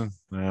listen,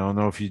 I don't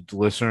know if you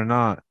listen or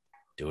not,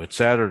 do it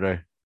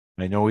Saturday.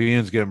 I know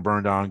Ian's getting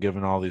burned on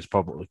giving all these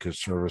public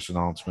service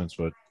announcements,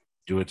 but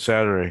do it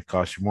Saturday.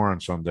 Cost you more on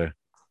Sunday.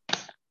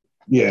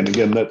 Yeah, and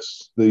again,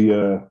 that's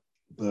the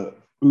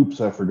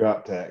oops, I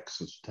forgot tax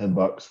is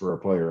 $10 for a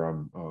player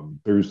on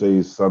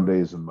Thursdays,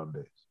 Sundays, and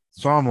Mondays.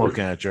 So I'm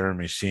looking at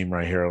Jeremy's team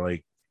right here,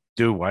 like,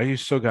 dude, why you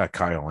still got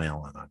Kyle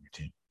Allen on your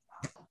team?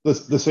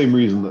 The same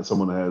reason that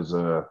someone has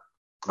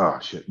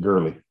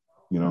Gurley,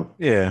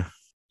 Yeah.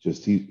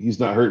 just he's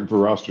not hurting for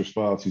roster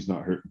spots. He's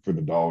not hurting for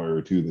the dollar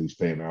or two that he's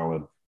paying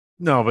Allen.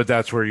 No, but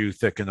that's where you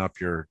thicken up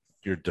your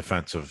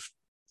defensive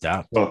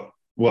depth.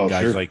 Well,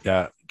 guys sure. like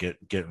that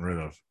getting rid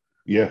of.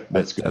 Yeah,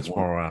 That's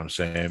more what I'm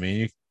saying. I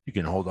mean, you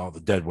can hold all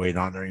the dead weight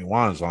on there you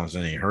want as long as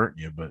it ain't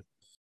hurting you. But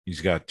he's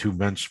got two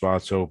bench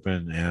spots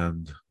open,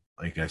 and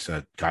like I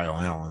said, Kyle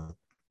Allen.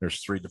 There's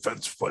three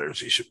defensive players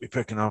he should be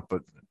picking up.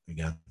 But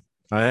again,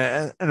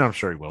 and I'm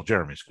sure he will.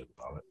 Jeremy's good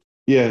about it.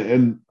 Yeah,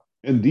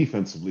 and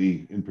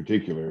defensively in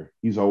particular,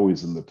 he's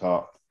always in the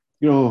top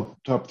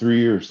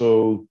three or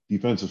so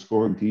defensive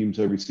scoring teams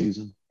every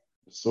season.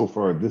 So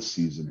far this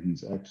season,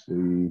 he's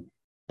actually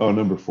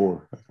number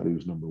 4. I thought he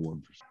was number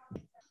 1 for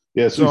some.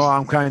 Yeah, so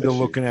I'm kind of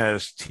looking at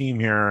his team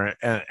here,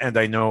 and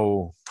I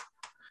know,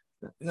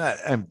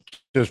 and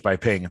just by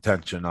paying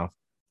attention enough,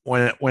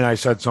 when I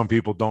said some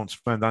people don't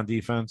spend on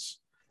defense,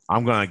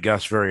 I'm going to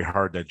guess very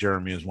hard that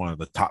Jeremy is one of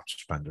the top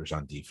spenders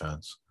on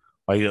defense.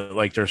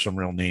 Like there's some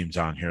real names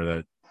on here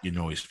that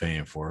he's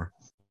paying for.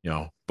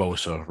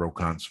 Bosa,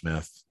 Roquan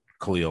Smith,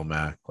 Khalil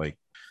Mack.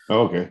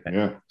 Okay,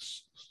 yeah.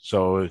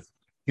 So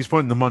he's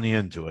putting the money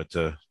into it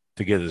to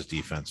get his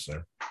defense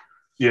there.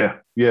 Yeah,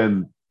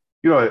 and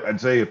I'd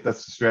say if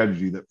that's the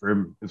strategy that for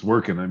him it's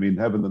working. I mean,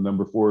 having the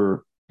number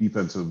 4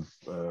 defensive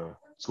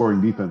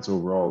scoring defense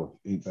overall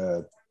ain't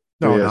bad.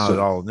 No, not at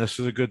all. And this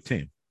is a good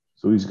team.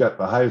 So he's got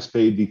the highest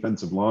paid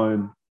defensive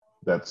line.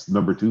 That's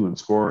number 2 in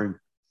scoring.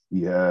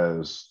 He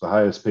has the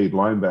highest paid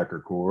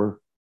linebacker core.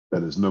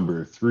 That is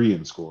number 3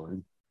 in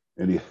scoring.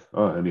 And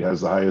he has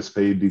the highest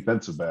paid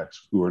defensive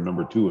backs who are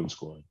number 2 in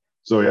scoring.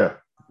 So yeah,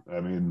 I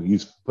mean,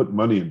 he's putting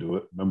money into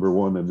it, number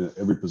 1 in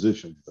every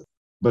position,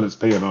 but it's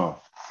paying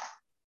off.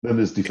 Then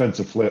his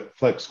defensive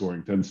flex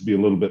scoring tends to be a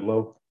little bit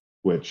low,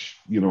 which,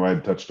 I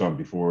touched on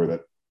before.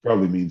 That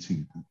probably means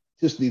he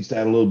just needs to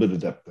add a little bit of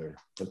depth there.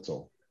 That's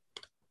all.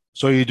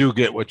 So you do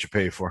get what you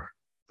pay for.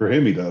 For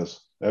him, he does.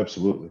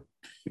 Absolutely.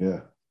 Yeah.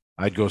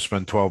 I'd go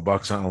spend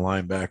 $12 on a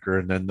linebacker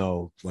and then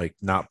they'll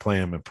not play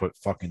him and put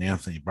fucking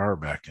Anthony Barr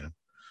back in.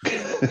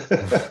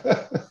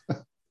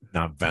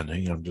 Not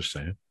bending, I'm just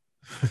saying.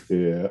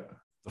 Yeah.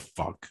 The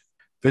fuck.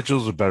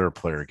 Vigil's a better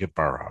player. Get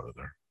Barr out of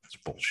there. It's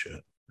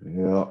bullshit.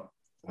 Yeah.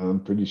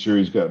 I'm pretty sure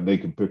he's got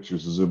naked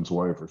pictures of Zim's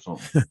wife or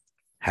something.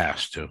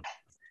 Has to.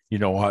 You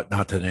know what?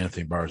 Not that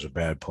Anthony Barr is a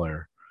bad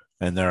player.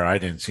 And there, I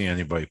didn't see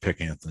anybody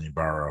pick Anthony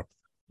Barr up.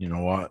 You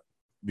know what?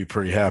 Be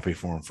pretty happy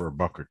for him for a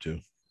buck or two.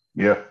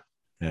 Yeah.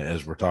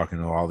 As we're talking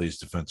to all these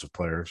defensive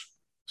players.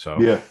 So,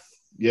 yeah,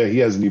 he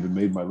hasn't even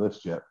made my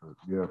list yet. But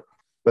yeah,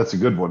 that's a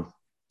good one.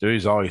 Dude,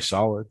 he's always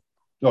solid.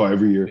 Oh,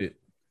 every year.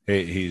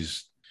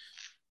 He's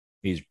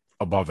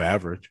above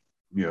average.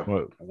 Yeah.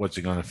 What's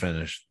he going to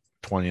finish?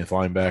 20th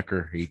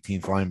linebacker,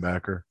 18th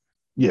linebacker.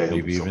 Yeah.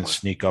 Maybe even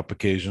sneak up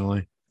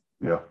occasionally.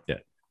 Yeah.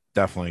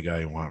 Definitely a guy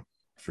you want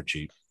for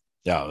cheap.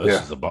 Yeah,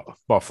 this is the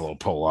Buffalo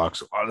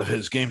Polacks. A lot of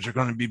his games are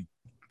going to be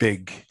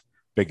big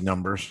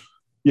numbers.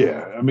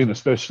 Yeah, I mean,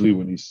 especially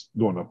when he's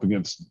going up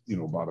against,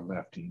 bottom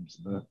half teams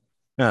and that.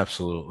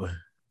 Absolutely.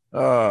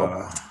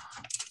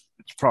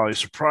 It's probably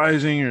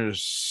surprising.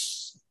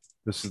 This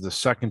is the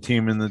second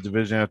team in the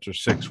division after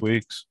 6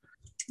 weeks.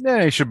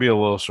 Yeah, you should be a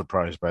little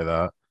surprised by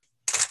that.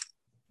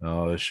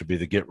 This should be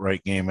the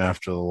get-right game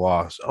after the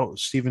loss. Oh,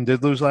 Steven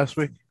did lose last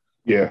week?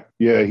 Yeah,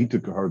 he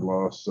took a hard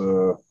loss.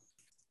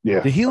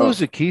 Did he lose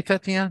to Keith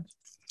at the end?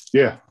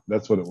 Yeah,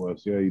 that's what it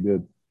was. Yeah, he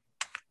did.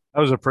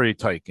 That was a pretty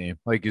tight game.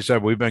 Like you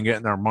said, we've been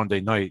getting our Monday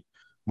night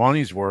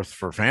money's worth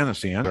for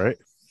fantasy, right?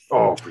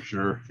 Oh, for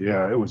sure.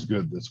 Yeah, it was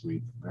good this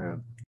week,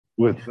 man.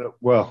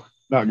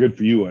 Not good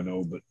for you, I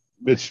know, but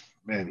Mitch,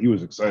 man, he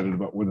was excited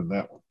about winning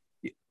that one.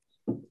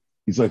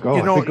 He's like,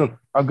 I think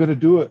I'm going to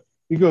do it.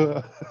 He goes,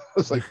 I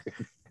was like,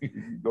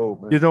 no,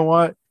 man. You know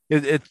what?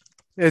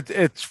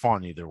 It's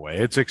fun either way.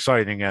 It's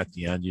exciting at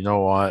the end. You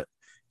know what?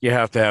 You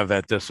have to have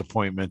that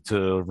disappointment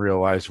to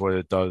realize what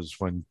it does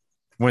when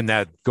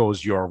that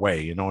goes your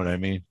way. You know what I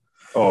mean?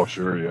 Oh,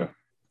 sure, yeah.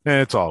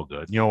 It's all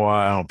good. You know what?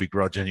 I don't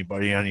begrudge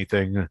anybody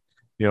anything.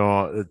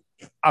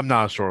 I'm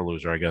not a sore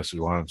loser, I guess is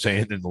what I'm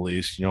saying in the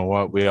least. You know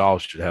what? We all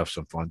should have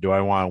some fun. Do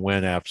I want to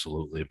win?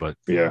 Absolutely. But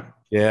yeah,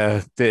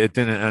 it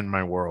didn't end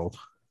my world.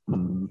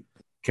 Mm-hmm.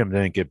 Kim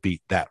didn't get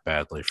beat that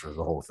badly for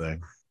the whole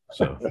thing.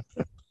 So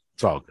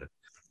it's all good.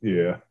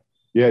 Yeah.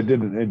 Yeah, it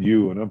didn't end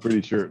you, and I'm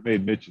pretty sure it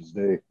made Mitch's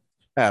day.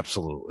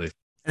 Absolutely.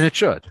 And it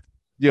should.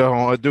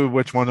 Dude,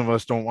 which one of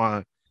us don't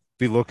want to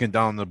be looking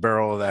down the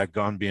barrel of that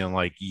gun being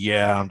like,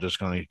 yeah, I'm just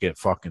going to get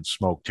fucking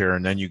smoked here.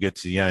 And then you get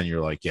to the end,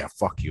 you're like, yeah,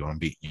 fuck you. I'm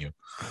beating you.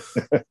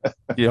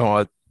 You know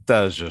what?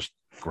 That is just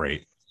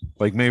great.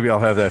 Like maybe I'll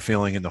have that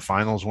feeling in the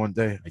finals one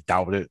day. I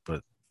doubt it,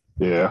 but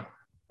yeah.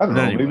 I don't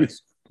know.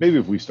 Anyways. Maybe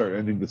if we start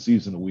ending the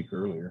season a week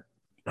earlier.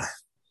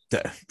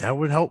 That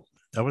would help.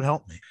 That would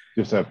help me.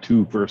 Just have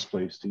 2 first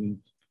place teams.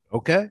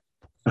 Okay.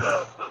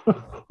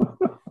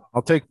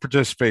 I'll take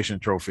participation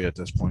trophy at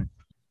this point.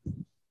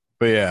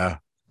 But yeah,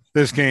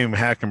 this game,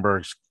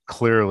 Hackenberg's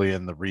clearly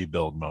in the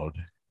rebuild mode.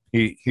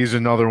 He's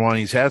another one.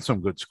 He's had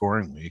some good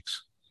scoring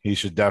weeks. He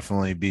should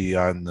definitely be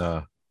on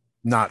the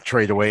not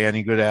trade away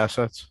any good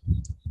assets,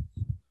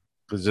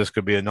 because this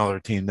could be another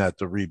team that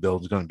the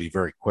rebuild is going to be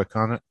very quick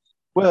on it.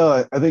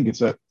 Well, I think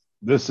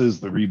this is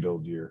the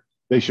rebuild year.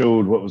 They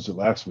showed, what was it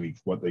last week,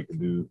 what they could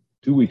do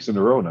 2 weeks in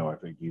a row now, I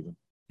think even.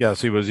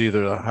 Yes, he was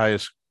the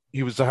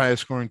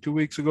highest scoring 2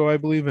 weeks ago, I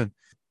believe. And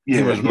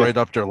he was right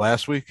up there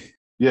last week.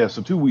 Yeah,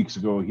 so 2 weeks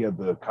ago, he had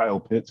the Kyle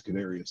Pitts,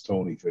 Kadarius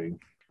Toney thing.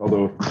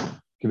 Although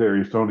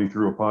Kadarius Toney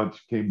threw a punch,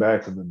 came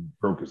back, and then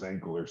broke his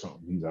ankle or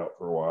something. He's out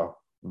for a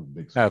while.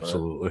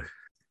 Absolutely.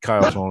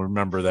 Kyle's won't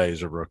remember that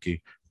he's a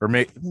rookie. Or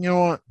you know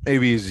what?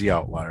 Maybe he's the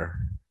outlier.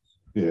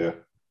 Yeah.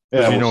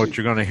 You know what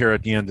you're going to hear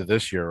at the end of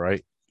this year,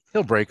 right?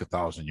 He'll break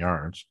 1,000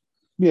 yards.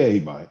 Yeah, he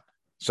might.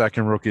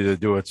 Second rookie to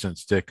do it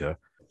since Ditka.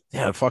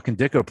 Yeah, fucking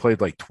Ditka played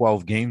like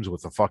 12 games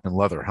with a fucking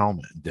leather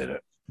helmet and did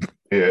it.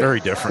 Yeah. Very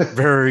different.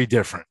 Very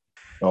different.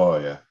 Oh,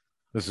 yeah.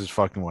 This is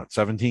fucking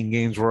 17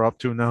 games we're up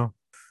to now?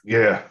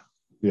 Yeah.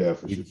 Yeah,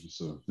 for sure.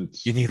 So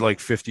you need like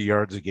 50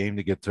 yards a game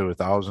to get to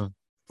 1,000.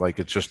 Like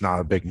it's just not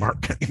a big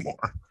mark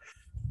anymore.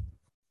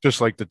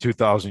 Just like the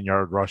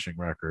 2,000-yard rushing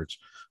records.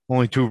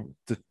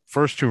 The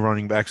first 2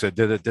 running backs that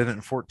did it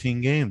in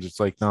 14 games. It's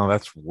like, no,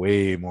 that's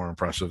way more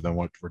impressive than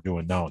what we're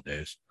doing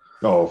nowadays.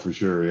 Oh, for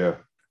sure, yeah.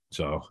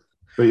 So,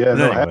 but yeah,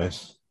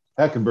 anyways.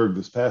 Hackenberg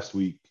this past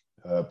week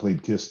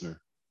played Kistner.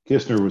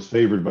 Kistner was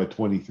favored by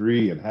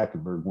 23, and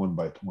Hackenberg won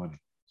by 20.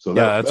 So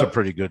that's a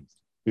pretty good.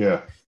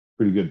 Yeah,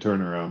 pretty good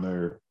turnaround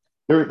there.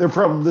 Their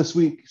problem this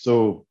week.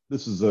 So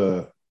this is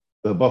the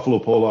Buffalo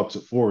Polacks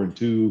at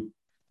 4-2.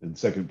 In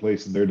second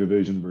place in their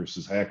division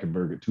versus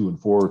Hackenberg at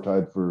 2-4,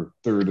 tied for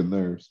third in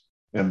theirs.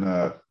 And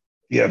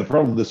the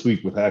problem this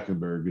week with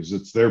Hackenberg is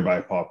it's their bye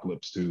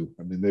apocalypse too.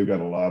 I mean, they've got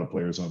a lot of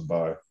players on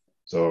bye,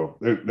 so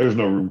there's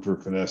no room for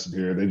finesse in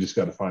here. They just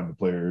got to find the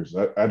players.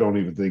 I don't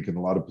even think in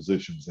a lot of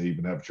positions they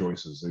even have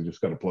choices. They just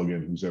got to plug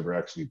in who's ever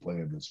actually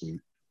playing this week.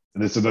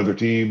 And it's another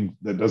team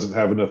that doesn't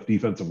have enough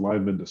defensive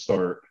linemen to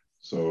start.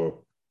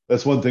 So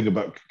that's one thing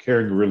about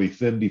carrying a really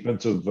thin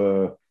defensive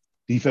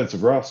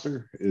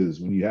roster is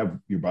when you have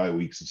your bye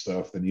weeks and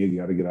stuff, then you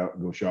got to get out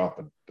and go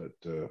shopping.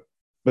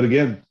 But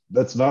again,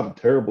 that's not a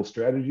terrible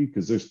strategy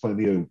because there's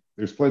plenty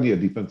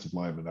of defensive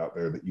linemen out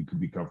there that you could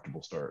be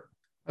comfortable starting.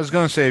 I was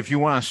going to say, if you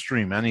want to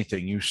stream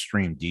anything, you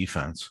stream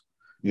defense.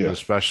 Yeah,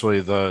 especially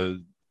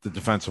the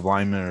defensive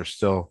linemen are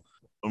still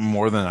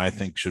more than I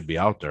think should be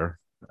out there.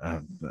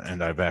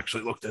 And I've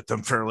actually looked at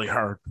them fairly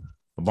hard,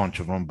 a bunch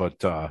of them,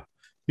 but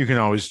you can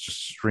always just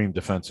stream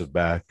defensive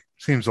back.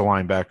 Seems the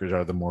linebackers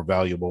are the more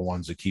valuable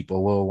ones to keep a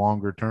little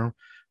longer term,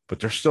 but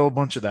there's still a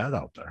bunch of that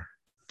out there.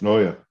 Oh,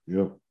 yeah.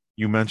 Yep.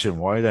 You mentioned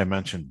White. I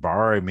mentioned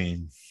Barr. I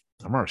mean,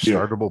 them are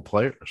startable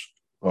players.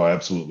 Oh,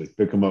 absolutely.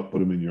 Pick them up, put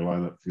them in your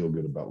lineup, feel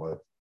good about life.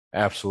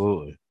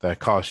 Absolutely. That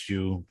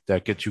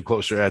gets you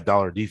closer to that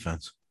dollar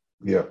defense.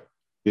 Yeah.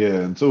 Yeah.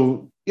 And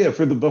so,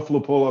 for the Buffalo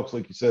Polacks,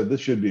 like you said,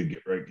 this should be a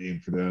get right game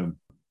for them.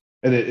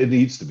 And it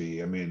needs to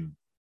be. I mean,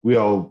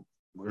 you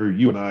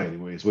and I,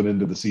 anyways, went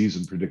into the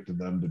season predicting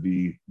them to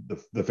be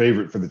the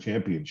favorite for the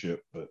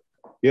championship. But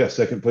yeah,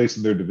 second place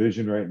in their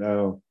division right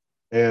now.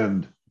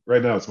 And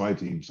right now it's my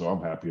team, so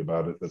I'm happy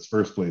about it. That's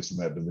first place in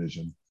that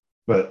division.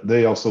 But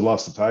they also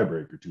lost a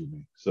tiebreaker to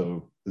me.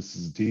 So this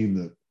is a team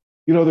that,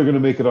 they're going to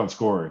make it on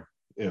scoring.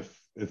 If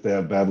they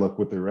have bad luck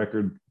with their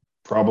record,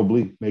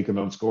 probably make it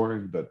on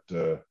scoring. But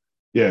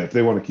if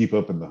they want to keep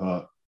up in the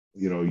hunt,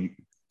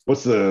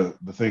 what's the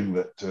thing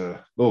that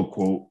little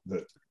quote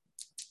that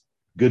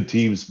good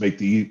teams make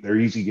their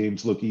easy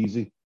games look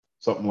easy,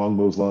 something along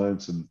those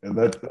lines, and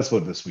that's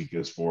what this week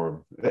is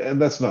for them.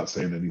 And that's not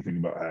saying anything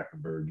about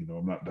Hackenberg.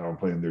 I'm not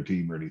downplaying their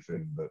team or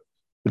anything, but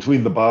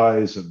between the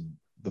buys and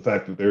the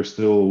fact that they're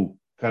still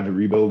kind of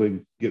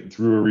rebuilding, getting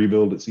through a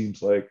rebuild, it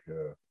seems like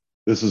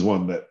this is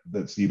one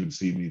that Steven's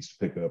team needs to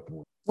pick up.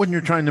 When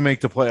you're trying to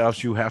make the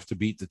playoffs, you have to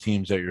beat the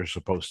teams that you're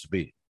supposed to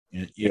beat.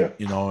 And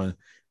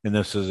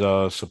this is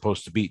a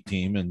supposed to beat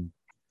team,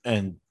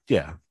 and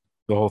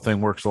the whole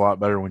thing works a lot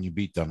better when you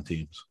beat them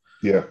teams.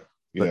 Yeah.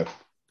 But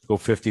go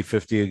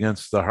 50-50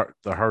 against the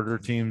harder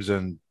teams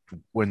and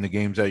win the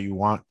games that you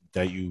want,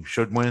 that you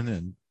should win.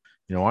 And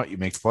you know what? You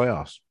make the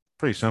playoffs.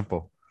 Pretty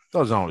simple.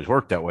 Doesn't always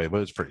work that way,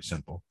 but it's pretty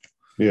simple.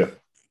 Yeah.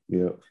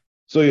 Yeah.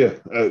 So,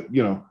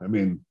 I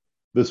mean,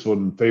 this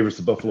one favors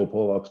the Buffalo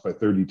Polacks by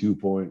 32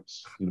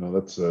 points.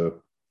 That's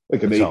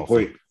like an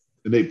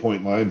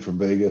 8-point line from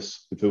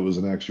Vegas if it was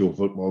an actual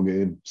football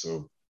game.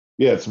 So,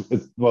 it's a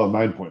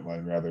 9-point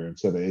line rather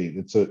instead of 8.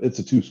 It's a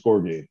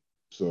 2-score game.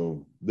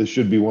 So this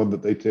should be one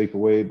that they take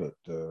away, but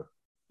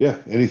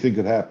anything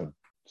could happen.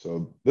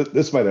 So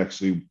this might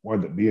actually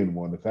wind up being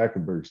one if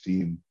Hackenberg's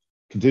team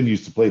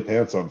continues to play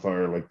pants on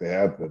fire like they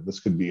have been. This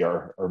could be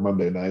our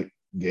Monday night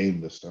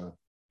game this time.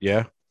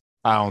 Yeah,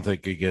 I don't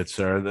think it gets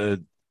there.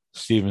 The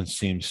Stevens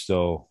team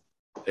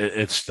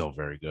it's still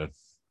very good.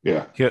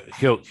 Yeah,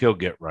 he'll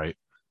get right.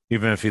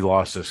 Even if he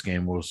lost this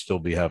game, we'll still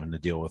be having to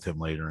deal with him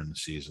later in the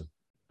season.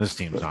 This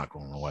team's not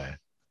going away.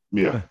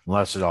 Yeah,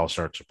 unless it all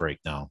starts to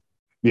break down.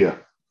 Yeah.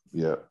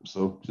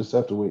 So just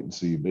have to wait and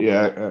see.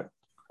 But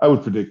I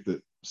would predict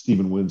that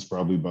Steven wins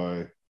probably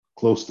by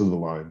close to the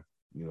line,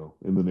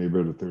 in the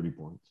neighborhood of 30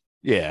 points.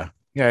 Yeah,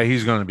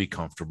 he's going to be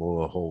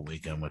comfortable the whole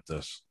weekend with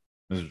this.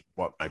 This is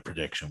what my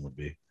prediction would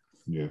be.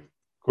 Yeah.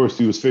 Of course,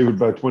 he was favored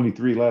by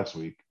 23 last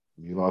week.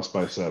 He lost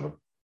by 7.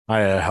 I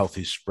had a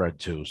healthy spread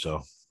too,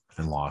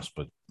 and lost,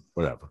 but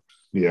whatever.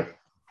 Yeah.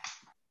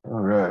 All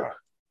right.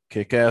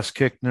 Kick-ass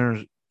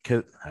Kistner,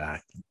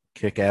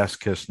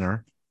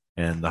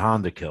 and the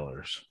Honda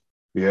Killers.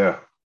 Yeah.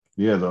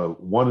 The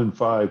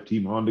 1-5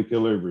 Team Honda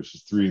Killer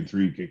versus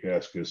 3-3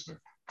 Kick-ass Kistner.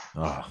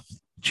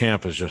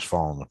 Champ is just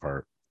falling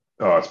apart.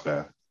 Oh, it's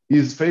bad.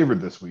 He's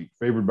favored this week,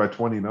 favored by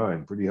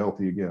 29. Pretty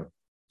healthy again.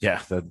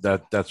 Yeah,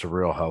 that's a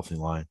real healthy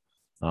line.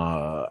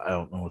 I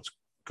don't know what's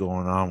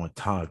going on with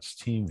Todd's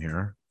team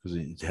here because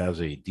he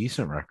has a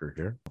decent record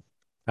here.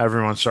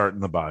 Everyone's starting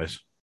the buys.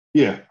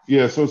 Yeah.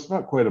 So it's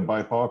not quite a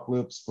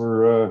bipocalypse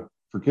for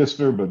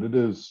Kistner, but it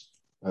is.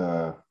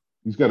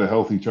 He's got a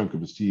healthy chunk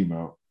of his team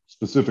out.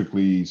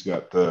 Specifically, he's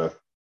got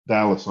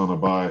Dallas on a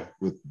bye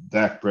with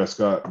Dak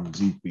Prescott and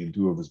Zeke being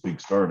 2 of his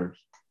big starters.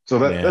 So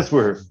that's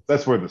where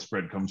the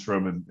spread comes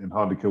from in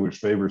Honda Killer's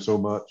favor so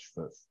much.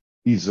 But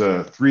he's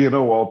 3-0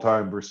 all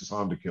time versus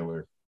Honda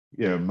Killer.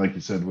 Yeah, and like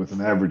you said, with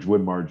an average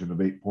win margin of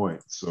 8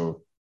 points.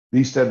 So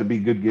these tend to be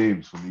good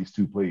games when these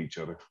two play each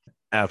other.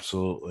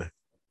 Absolutely.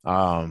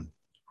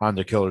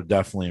 Honda Killer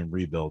definitely in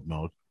rebuild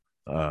mode.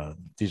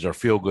 These are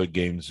feel-good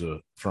games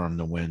for him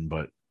to win,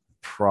 but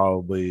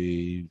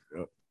probably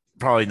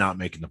not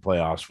making the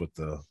playoffs with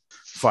the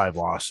 5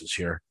 losses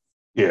here.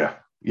 Yeah.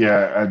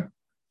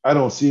 I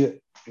don't see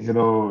it.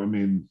 I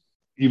mean,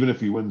 even if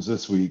he wins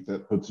this week,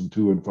 that puts him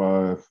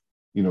 2-5.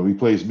 He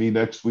plays me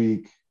next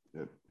week.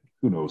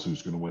 Who knows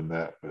who's going to win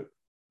that? But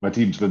my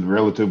team's been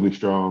relatively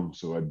strong,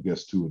 so I'd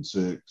guess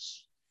 2-6.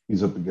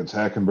 He's up against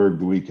Hackenberg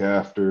the week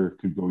after.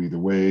 Could go either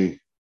way,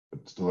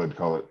 but still I'd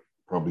call it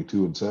probably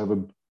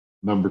 2-7.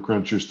 Number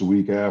crunchers the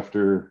week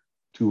after,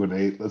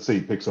 2-8. Let's say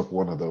he picks up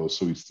one of those,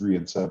 so he's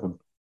 3-7.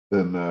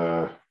 Then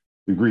the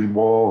Green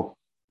Wall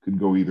could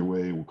go either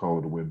way. We'll call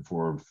it a win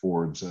for him,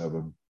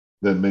 4-7.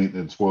 Then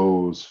Maintenance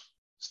Woes,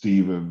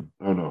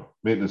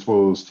 Maintenance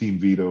Woes, Team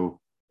Veto,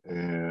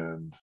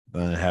 and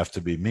then it'd have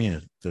to be me.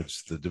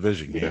 That's the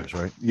division games,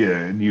 right? Yeah,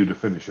 and you to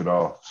finish it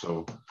off.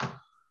 So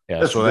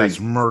that's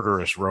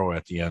murderous row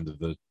at the end of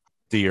the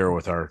year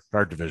with our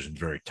division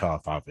very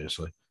tough,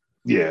 obviously.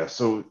 Yeah,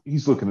 so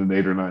he's looking at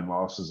 8 or 9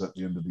 losses at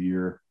the end of the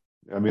year.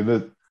 I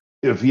mean,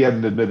 if he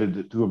hadn't admitted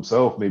it to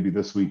himself, maybe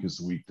this week is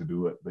the week to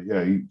do it. But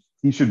yeah,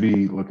 he should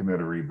be looking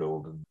at a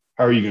rebuild. And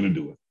how are you going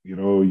to do it? You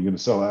know, are you going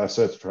to sell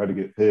assets, try to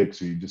get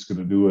picks? Or are you just going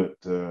to do it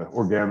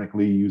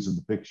organically using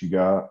the picks you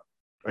got?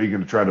 Are you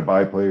going to try to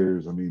buy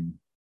players? I mean,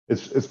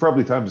 it's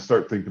probably time to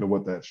start thinking of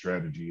what that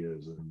strategy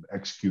is and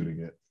executing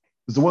it.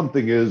 Because the one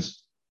thing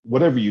is,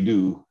 whatever you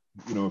do,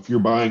 you know, if you're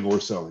buying or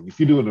selling, if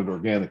you're doing it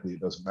organically,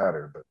 it doesn't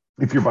matter. But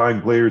if you're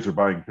buying players or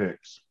buying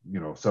picks, you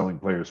know, selling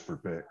players for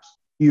picks,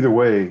 either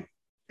way,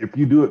 if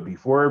you do it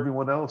before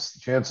everyone else, the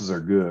chances are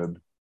good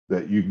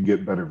that you can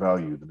get better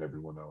value than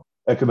everyone else.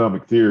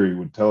 Economic theory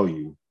would tell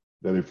you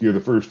that if you're the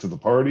first to the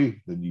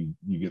party, then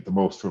you get the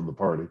most from the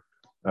party.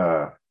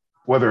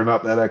 Whether or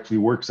not that actually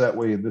works that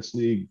way in this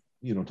league,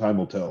 you know, time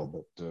will tell.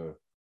 But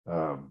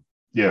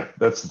yeah,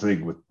 that's the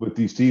thing with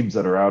these teams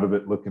that are out of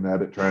it, looking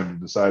at it, trying to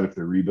decide if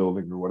they're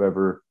rebuilding or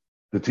whatever.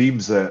 The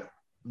teams that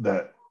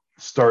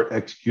start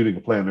executing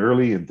a plan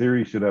early, in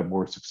theory, should have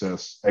more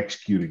success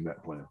executing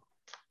that plan.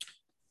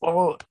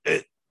 Well,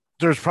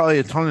 there's probably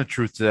a ton of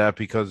truth to that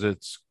because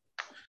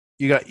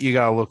you got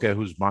to look at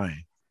who's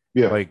buying.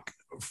 Yeah. Like,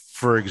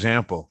 for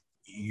example,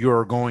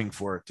 you're going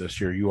for it this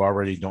year. You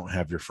already don't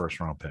have your first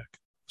round pick.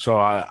 So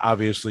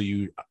obviously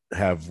you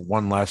have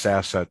one less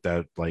asset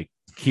that like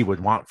he would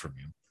want from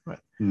you. Right.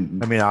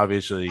 Mm-hmm. I mean,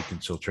 obviously you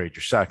can still trade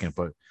your second,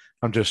 but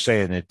I'm just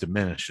saying it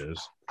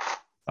diminishes.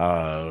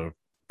 Per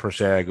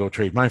se, I go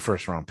trade my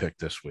first round pick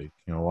this week.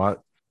 You know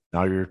what?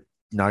 Now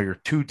you're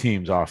two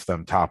teams off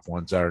them top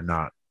ones that are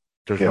not.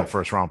 There's no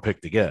first round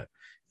pick to get,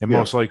 and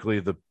most likely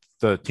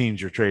the teams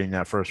you're trading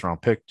that first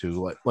round pick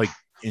to, like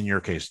in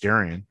your case,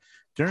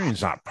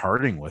 Darian's not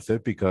parting with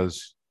it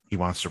because he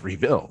wants to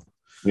rebuild.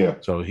 Yeah.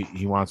 So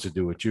he wants to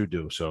do what you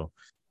do. So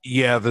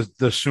yeah,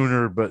 the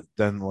sooner but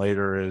then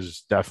later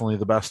is definitely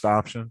the best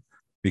option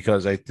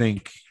because I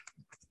think,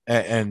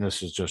 and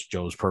this is just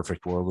Joe's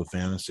perfect world of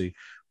fantasy,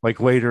 like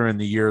later in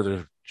the year,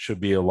 there should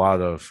be a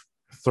lot of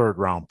third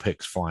round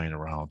picks flying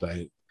around.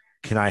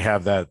 Can I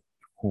have that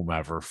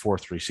whomever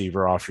fourth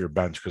receiver off your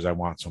bench because I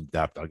want some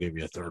depth? I'll give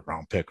you a third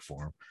round pick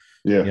for him.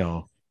 Yeah. You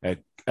know,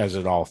 as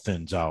it all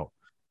thins out.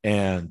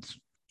 And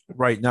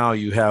right now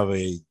you have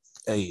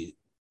a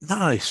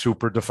not a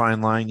super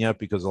defined line yet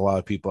because a lot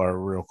of people are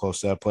real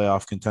close to that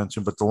playoff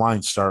contention, but the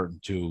line's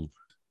starting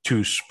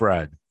to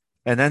spread.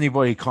 And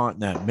anybody caught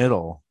in that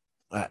middle,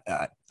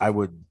 I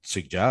would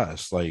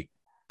suggest like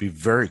be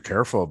very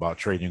careful about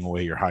trading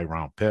away your high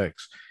round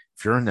picks.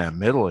 If you're in that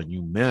middle and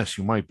you miss,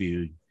 you might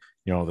be,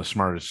 you know, the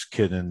smartest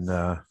kid in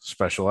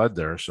special ed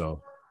there.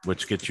 So,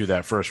 which gets you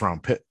that first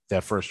round pick,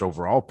 that first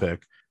overall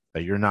pick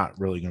that you're not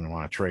really going to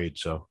want to trade.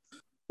 So,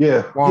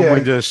 yeah,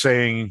 long-winded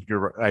saying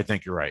I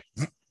think you're right.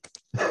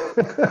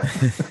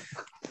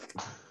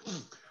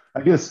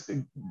 I guess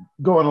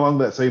going along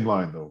that same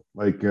line though,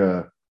 like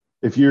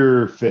if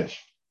you're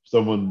Fish,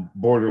 someone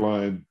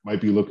borderline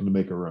might be looking to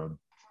make a run.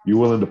 You're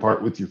willing to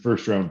part with your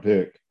first round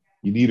pick.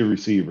 You need a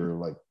receiver,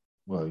 like,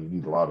 well, you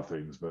need a lot of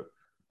things, but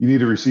you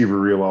need a receiver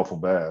real awful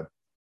bad.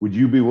 Would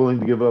you be willing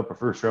to give up a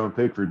first round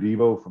pick for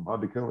Deebo from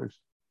Honda Killers?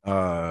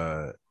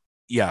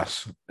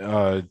 Yes.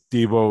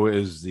 Deebo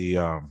is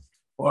the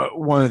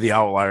one of the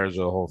outliers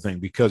of the whole thing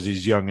because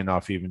he's young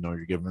enough, even though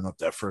you're giving up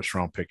that first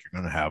round pick,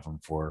 you're going to have him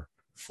for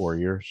 4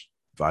 years,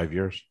 5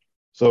 years.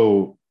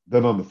 So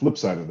then on the flip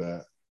side of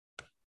that,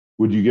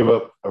 would you give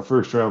up a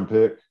first round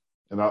pick?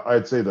 And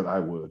I'd say that I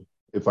would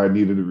if I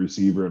needed a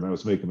receiver and I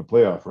was making a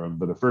playoff run,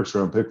 but a first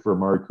round pick for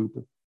Amari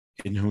Cooper.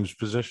 In whose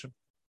position?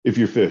 If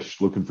you're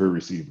Fish looking for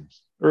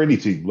receivers or any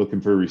team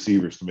looking for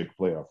receivers to make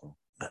a playoff run.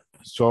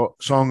 So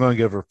I'm going to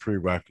give a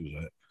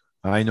prerequisite.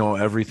 I know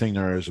everything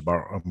there is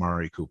about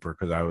Amari Cooper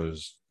because I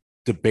was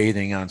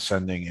debating on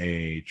sending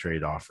a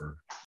trade offer.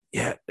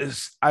 Yeah,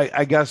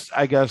 I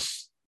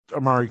guess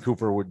Amari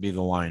Cooper would be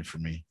the line for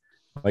me.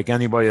 Like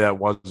anybody that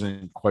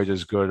wasn't quite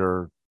as good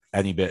or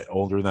any bit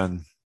older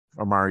than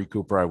Amari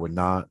Cooper, I would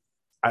not.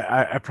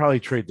 I probably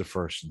trade the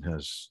first in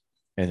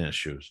his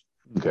shoes.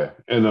 Okay,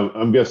 and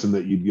I'm guessing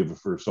that you'd give a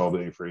first all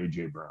day for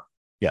AJ Brown.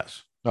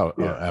 Yes. Oh,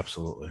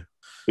 absolutely.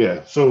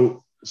 Yeah.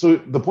 So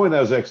the point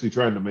I was actually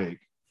trying to make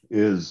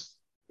is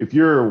if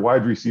you're a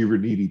wide receiver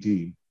needy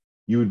team,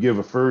 you would give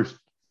a first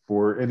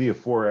for any of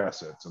 4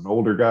 assets, an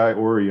older guy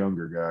or a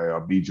younger guy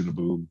on Bijan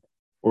Aboom,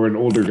 or an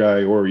older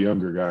guy or a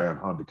younger guy on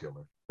Honda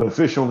Killer. But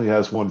Fish only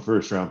has 1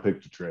 first round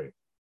pick to trade.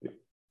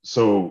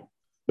 So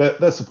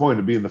that's the point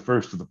of being the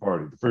first to the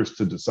party, the first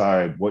to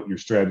decide what your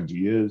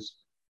strategy is.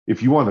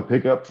 If you want to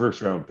pick up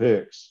first round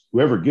picks,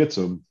 whoever gets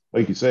them,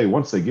 like you say,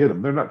 once they get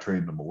them, they're not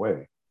trading them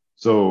away.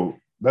 So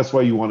that's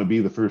why you want to be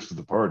the first to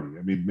the party.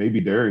 I mean,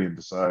 maybe Darian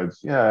decides,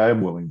 yeah, I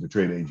am willing to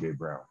trade AJ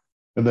Brown.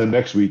 And then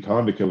next week,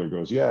 Honda Killer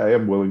goes, yeah, I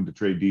am willing to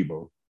trade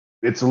Deebo.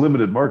 It's a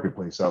limited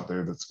marketplace out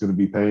there that's going to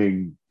be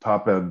paying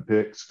top end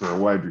picks for a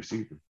wide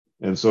receiver.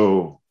 And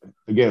so,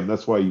 again,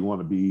 that's why you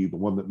want to be the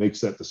one that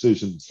makes that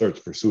decision and starts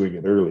pursuing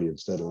it early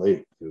instead of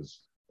late. Because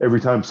every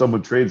time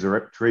someone trades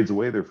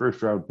away their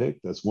first round pick,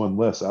 that's one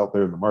less out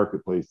there in the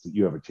marketplace that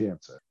you have a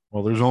chance at.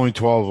 Well, there's only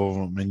 12 of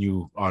them, and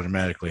you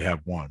automatically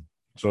have one.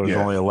 So there's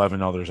only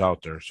 11 others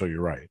out there. So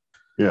you're right.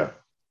 Yeah.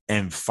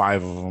 And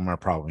 5 of them are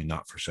probably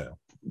not for sale.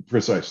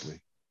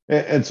 Precisely.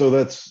 And so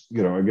that's,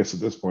 I guess at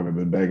this point I've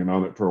been banging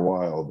on it for a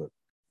while, but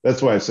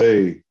that's why I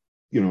say,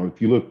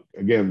 if you look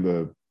again,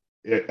 the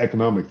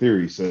economic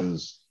theory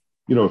says,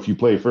 if you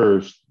play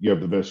first, you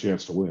have the best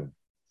chance to win.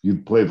 If you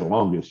play the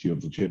longest, you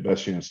have the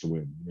best chance to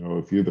win.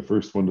 If you're the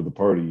first one to the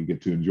party, you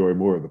get to enjoy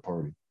more of the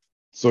party.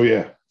 So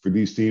yeah, for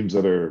these teams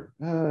that are,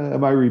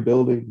 am I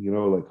rebuilding?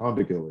 Like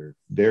Honda Killer,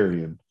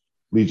 Darien,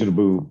 Legion of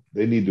Boom,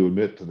 they need to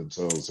admit to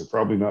themselves they're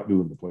probably not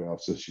doing the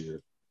playoffs this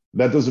year.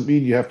 That doesn't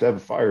mean you have to have a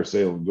fire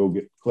sale and go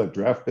collect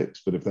draft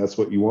picks, but if that's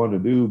what you want to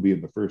do, being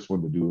the first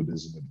one to do it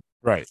isn't it?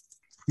 Right.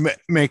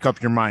 Make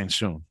up your mind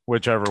soon,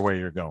 whichever way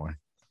you're going.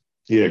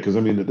 Yeah, because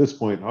at this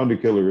point, Honda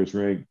Killer is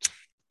ranked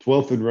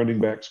 12th in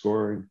running back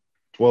scoring,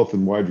 12th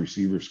in wide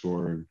receiver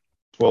scoring,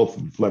 12th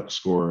in flex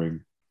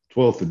scoring,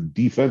 12th in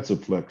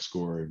defensive flex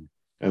scoring,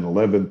 and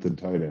 11th in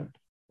tight end.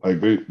 Like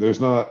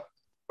there's not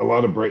a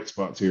lot of bright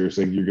spots here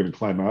saying you're going to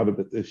climb out of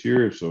it this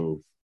year.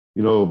 So,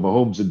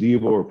 Mahomes and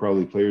Deebo are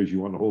probably players you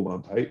want to hold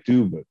on tight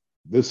to, but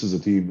this is a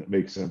team that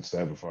makes sense to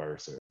have a fire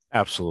sale.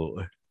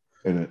 Absolutely.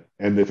 And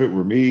if it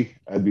were me,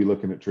 I'd be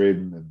looking at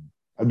trading, and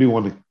I'd be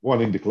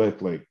wanting to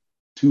collect like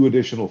 2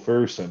 additional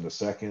firsts and a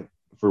second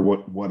for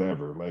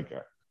whatever.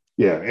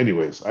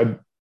 Anyways,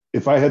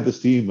 if I had this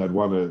team, I'd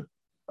want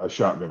a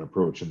shotgun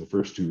approach in the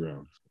first 2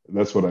 rounds. And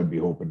that's what I'd be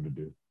hoping to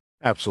do.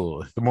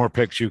 Absolutely. The more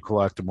picks you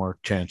collect, the more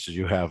chances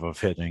you have of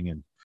hitting.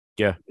 And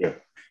yeah.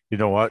 You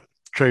know what?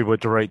 Trade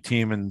with the right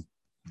team and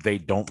they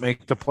don't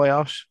make the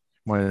playoffs,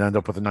 might end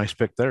up with a nice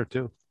pick there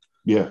too.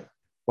 Yeah.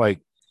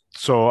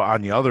 So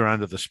on the other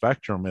end of the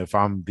spectrum, if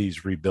I'm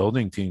these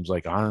rebuilding teams,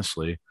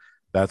 honestly,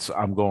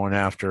 I'm going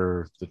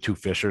after the 2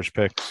 Fishers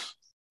picks,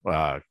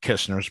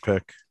 Kistner's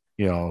pick,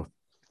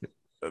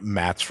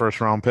 Matt's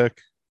first round pick,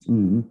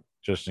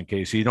 just in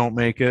case he don't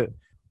make it.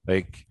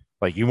 When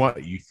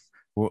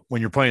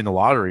you're playing the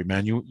lottery,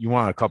 man, you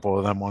want a couple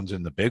of them ones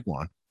in the big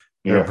one.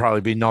 Yeah. There'll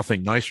probably be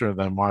nothing nicer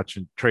than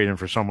trading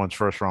for someone's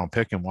first round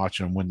pick and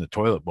watching them win the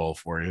toilet bowl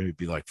for you. You'd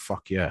be like,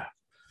 fuck yeah.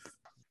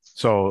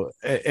 So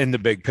in the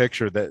big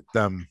picture, that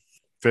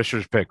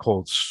Fisher's pick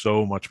holds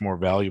so much more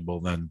valuable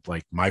than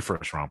my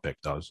first round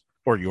pick does,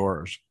 or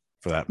yours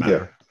for that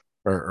matter,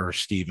 or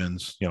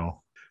Stevens,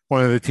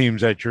 one of the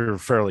teams that you're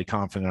fairly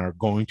confident are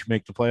going to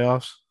make the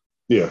playoffs.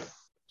 Yeah.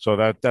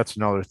 So that's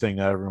another thing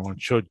that everyone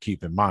should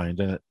keep in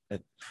mind. And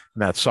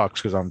that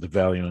sucks because I'm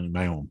devaluing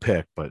my own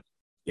pick, but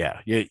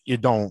yeah, you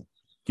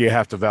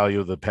have to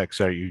value the picks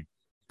that you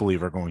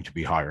believe are going to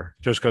be higher.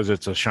 Just because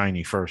it's a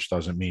shiny first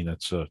doesn't mean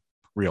it's a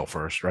real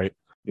first, right?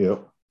 Yeah.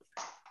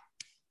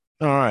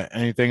 All right.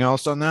 Anything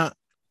else on that?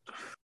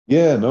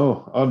 Yeah,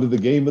 no. On to the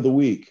game of the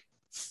week.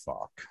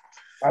 Fuck.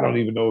 I don't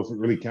even know if it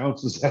really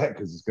counts as that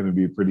because it's going to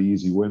be a pretty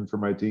easy win for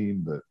my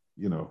team, but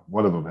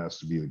one of them has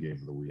to be the game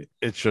of the week.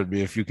 It should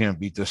be. If you can't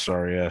beat this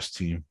sorry ass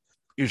team,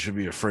 you should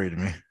be afraid of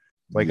me.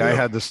 I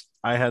had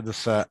to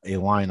set a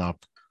lineup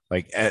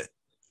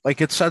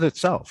it said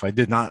itself. I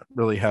did not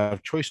really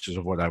have choices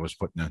of what I was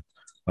putting in.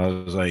 I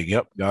was like,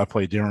 yep, gotta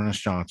play Dearness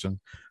Johnson,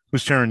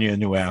 who's tearing you a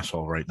new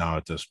asshole right now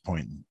at this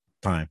point in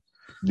time.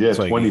 Yeah,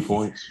 20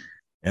 points.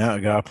 Yeah, I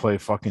gotta play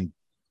fucking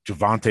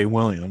Javonte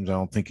Williams. I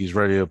don't think he's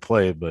ready to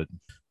play, but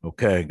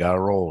okay,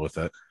 gotta roll with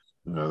it.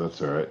 No,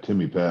 that's all right.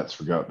 Timmy Pats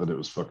forgot that it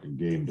was fucking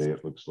game day,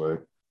 it looks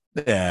like.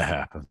 Yeah, it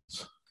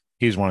happens.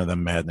 He's one of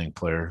them maddening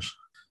players.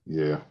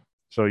 Yeah.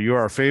 So you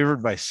are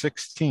favored by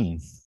 16.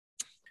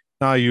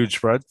 Not a huge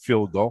spread,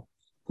 field goal.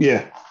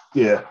 Yeah.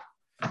 It's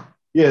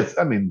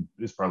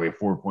probably a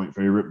 4-point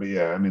favorite, but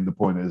yeah, the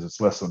point is it's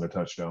less than a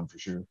touchdown for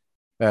sure.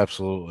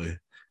 Absolutely.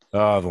 The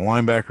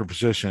linebacker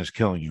position is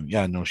killing you.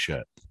 Yeah, no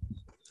shit.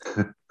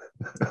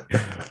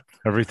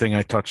 Everything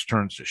I touch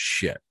turns to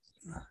shit.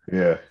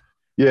 Yeah.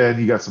 Yeah, and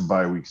you got some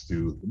bye weeks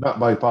too. Not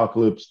by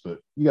apocalypse, but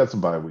you got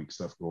some bye week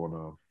stuff going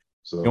on.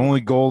 So the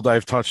only gold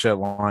I've touched at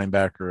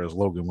linebacker is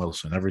Logan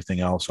Wilson. Everything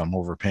else I'm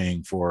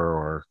overpaying for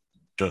or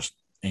just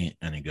ain't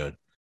any good.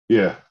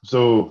 Yeah.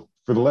 So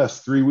for the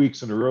last 3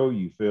 weeks in a row,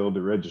 you failed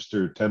to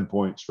register 10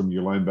 points from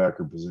your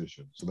linebacker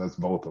position. So that's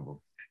both of them.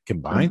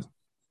 Combined?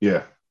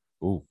 Yeah.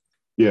 Ooh.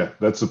 Yeah,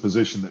 that's a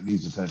position that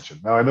needs attention.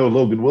 Now, I know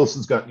Logan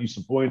Wilson's gotten you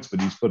some points,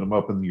 but he's put them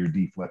up in your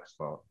D-flex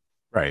spot.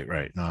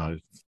 Right. No,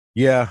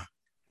 yeah.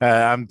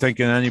 I'm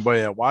thinking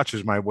anybody that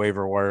watches my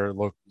waiver wire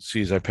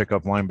sees I pick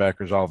up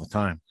linebackers all the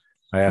time.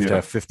 I have to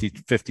have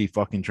 50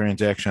 fucking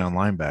transaction on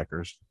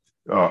linebackers.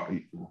 Oh,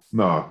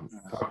 no.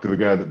 Talk to the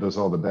guy that does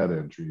all the data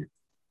entry.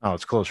 Oh,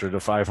 it's closer to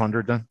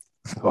 500 then?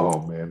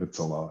 Oh, man, it's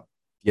a lot.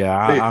 Yeah,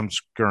 I'm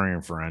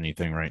scurrying for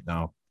anything right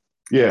now.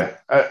 Yeah,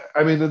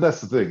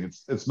 that's the thing.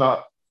 It's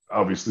not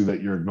obviously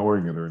that you're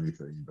ignoring it or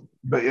anything.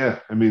 But yeah,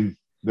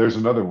 there's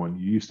another one.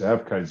 You used to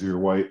have Kaiser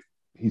White.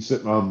 He's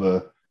sitting on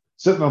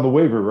the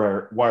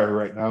waiver wire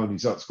right now, and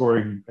he's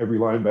outscoring every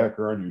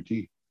linebacker on your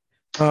team.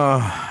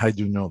 I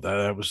do know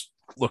that. I was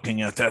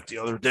looking at that the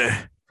other day.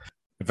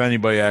 If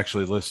anybody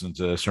actually listens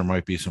to this, there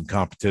might be some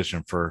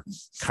competition for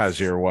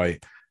Kaiser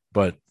White.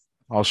 But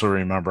Also,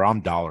 remember, I'm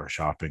dollar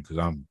shopping because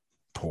I'm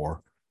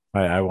poor.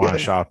 I want to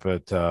Yeah, shop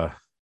at the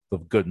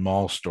good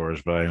mall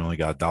stores, but I only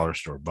got a dollar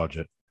store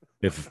budget.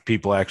 If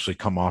people actually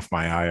come off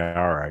my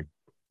IR, I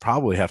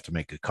probably have to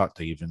make a cut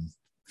to even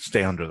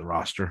stay under the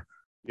roster.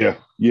 yeah,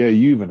 yeah.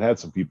 You even had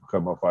some people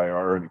come off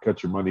IR and it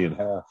cut your money in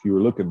half. You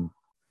were looking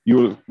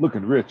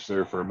rich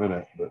there for a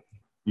minute, but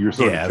you were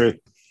sort of Yeah,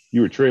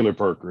 you were trailer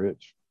park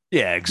rich.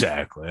 yeah,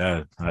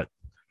 exactly.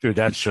 Dude,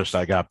 that's just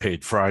I got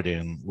paid Friday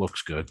and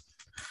looks good.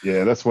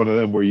 Yeah, that's one of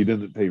them where you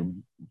didn't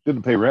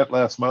pay rent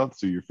last month,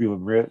 so you're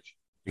feeling rich.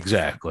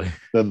 Exactly.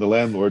 Then the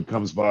landlord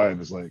comes by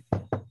and is like,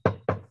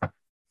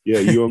 "Yeah,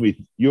 you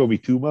owe me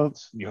 2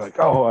 months." And you're like,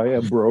 "Oh, I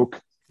am broke."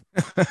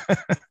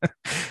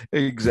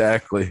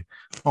 Exactly.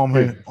 All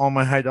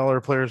my high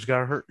dollar players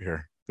got hurt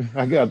here.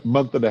 I got a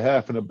month and a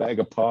half in a bag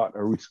of pot.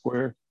 Are we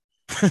square?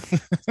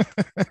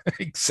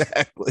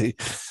 Exactly.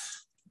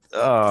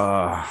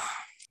 Uh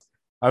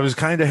I was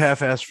kind of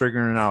half-ass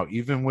figuring it out,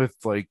 even with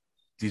like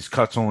these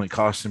cuts only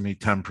costing me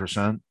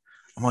 10%.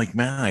 I'm like,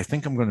 man, I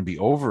think I'm going to be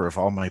over if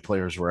all my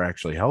players were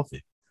actually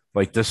healthy.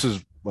 Like, this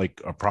is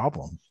like a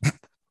problem.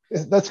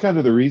 That's kind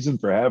of the reason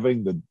for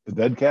having the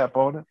dead cap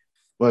on it.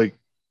 Like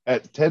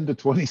at 10 to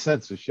 20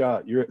 cents a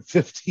shot, you're at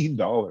 $15.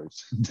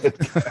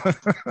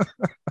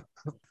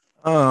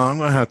 Oh, I'm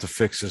going to have to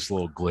fix this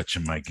little glitch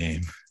in my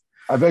game.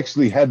 I've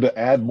actually had to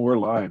add more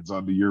lines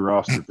onto your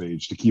roster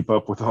page to keep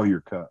up with all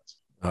your cuts.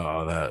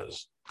 Oh, that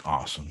is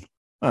awesome.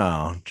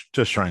 Oh,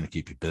 just trying to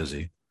keep you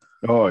busy.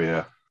 Oh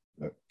yeah.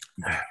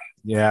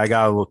 Yeah, I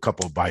got a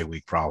couple of bye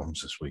week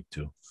problems this week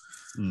too.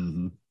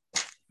 Mm-hmm.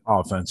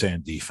 Offense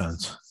and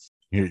defense.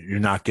 You're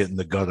not getting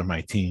the gut of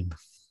my team.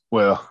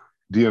 Well,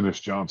 Dearness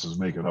Johnson's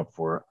making up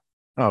for it.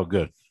 Oh,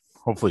 good.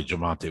 Hopefully,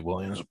 Javonte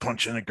Williams will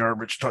punch in a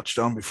garbage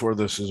touchdown before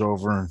this is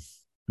over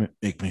and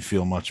make me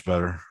feel much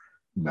better.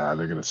 Nah,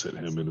 they're gonna sit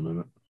him in a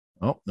minute.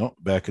 Oh, no,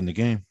 back in the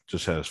game.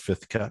 Just had his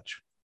fifth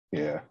catch.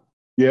 Yeah.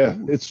 Yeah,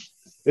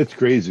 it's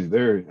crazy.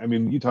 I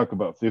mean, you talk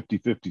about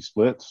 50-50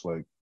 splits,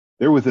 like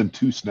they're within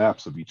 2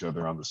 snaps of each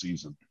other on the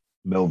season.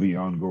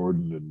 Melvion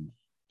Gordon and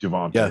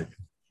Javonte. Yeah,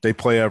 they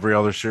play every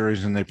other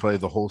series and they play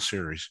the whole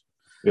series.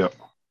 Yep.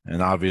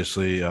 And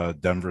obviously,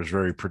 Denver's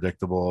very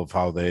predictable of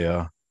how they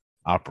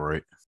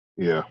operate.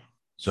 Yeah.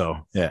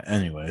 So, yeah,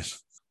 anyways.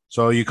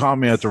 So you caught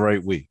me at the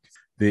right week.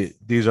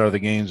 These are the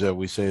games that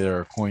we say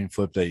are a coin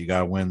flip that you got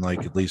to win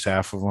like at least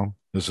half of them.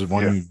 This is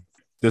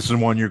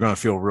one you're going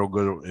to feel real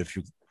good if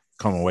you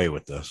come away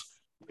with this.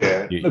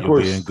 Yeah, You'll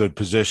course, be in good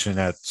position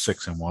at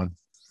 6-1.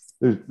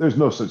 There's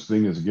no such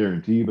thing as a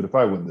guarantee, but if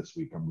I win this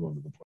week, I'm going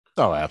to the playoffs.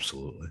 Oh,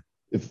 absolutely.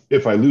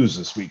 If I lose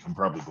this week, I'm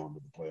probably going to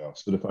the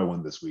playoffs. But if I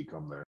win this week,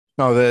 I'm there.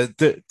 No,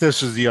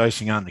 this is the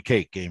icing on the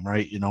cake game,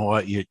 right? You know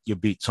what? You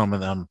beat some of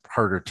them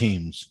harder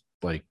teams.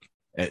 Like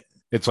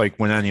it's like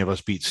when any of us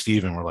beat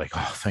Steven, we're like,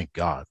 oh, thank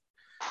God.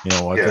 You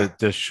know what? Yeah.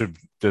 This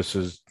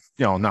is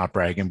not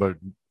bragging, but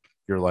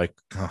you're like,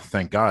 oh,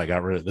 thank God I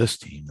got rid of this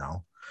team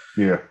now.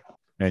 Yeah.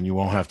 And you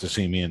won't have to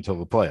see me until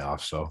the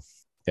playoffs. So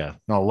yeah,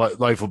 no,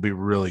 life will be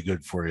really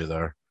good for you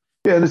there.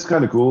 Yeah, and it's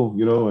kind of cool.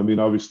 I mean,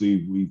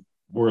 obviously we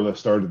more or less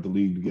started the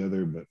league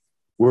together, but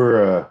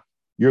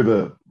you're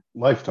the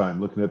lifetime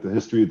looking at the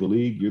history of the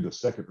league. You're the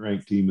second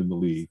ranked team in the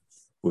league,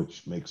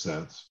 which makes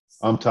sense.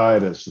 I'm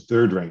tied as the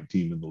third ranked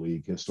team in the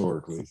league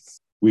historically.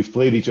 We've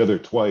played each other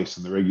twice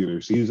in the regular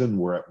season.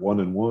 We're at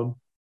 1-1,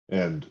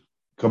 and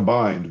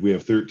combined, we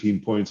have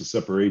 13 points of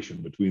separation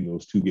between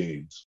those two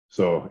games.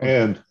 So,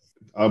 and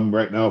I'm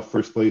right now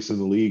first place in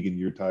the league, and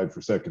you're tied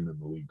for second in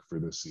the league for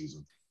this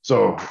season.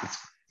 So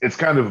it's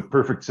kind of a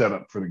perfect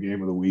setup for the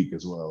game of the week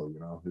as well.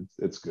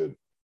 It's good.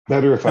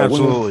 Better if I win.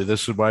 Absolutely.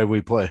 This is why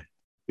we play.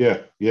 Yeah,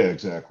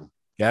 exactly.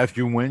 Yeah, if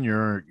you win,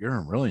 you're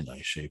in really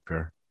nice shape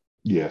here.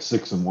 Yeah,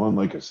 6-1,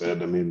 like I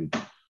said. I mean,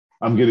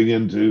 I'm getting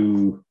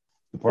into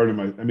the part of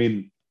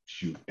any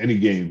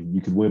game, you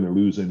could win or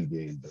lose any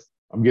game, but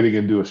I'm getting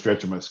into a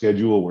stretch of my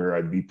schedule where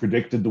I'd be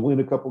predicted to win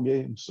a couple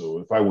games. So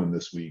if I win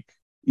this week,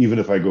 even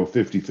if I go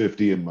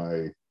 50-50 in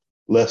my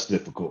less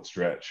difficult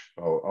stretch,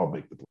 I'll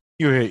make the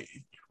play.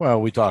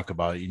 Well, we talk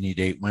about it. You need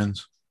 8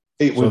 wins.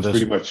 8 wins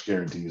pretty much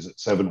guarantees it.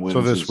 7 wins.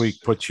 So this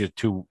week puts you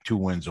two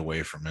wins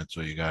away from it.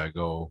 So you got to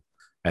go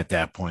at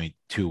that point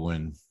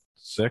 2-6.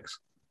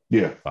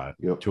 Yeah. 5.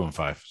 Yep.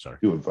 2-5. Sorry.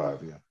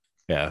 2-5. Yeah.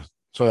 Yeah.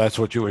 So that's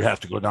what you would have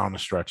to go down the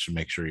stretch to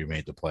make sure you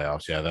made the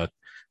playoffs. Yeah,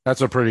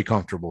 that's a pretty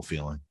comfortable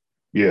feeling.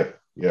 Yeah,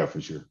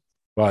 for sure.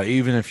 But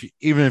even if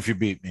you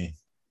beat me,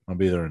 I'll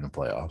be there in the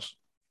playoffs,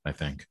 I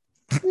think.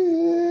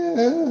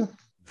 Yeah,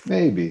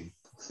 maybe.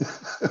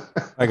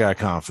 I got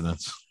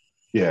confidence.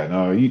 Yeah,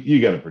 no, you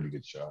got a pretty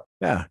good shot.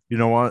 Yeah. You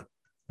know what?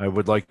 I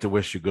would like to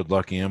wish you good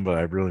luck, Ian, but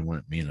I really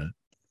wouldn't mean it.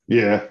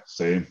 Yeah,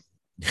 same.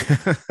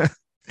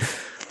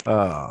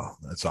 Oh,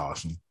 that's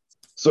awesome.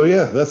 So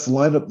yeah, that's the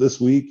lineup this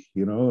week.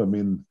 I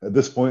mean, at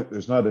this point,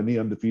 there's not any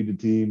undefeated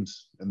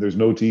teams, and there's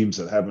no teams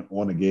that haven't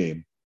won a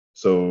game.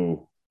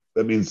 So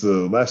that means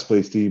the last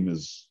place team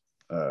is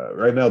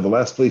right now the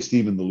last place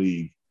team in the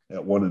league at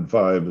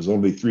 1-5 is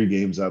only 3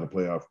 games out of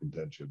playoff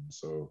contention.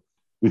 So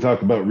we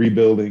talk about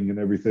rebuilding and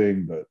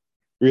everything, but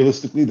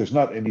realistically, there's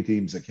not any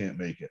teams that can't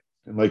make it.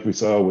 And like we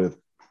saw with,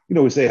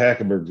 we say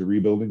Hackenberg's a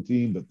rebuilding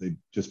team, but they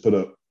just put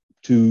up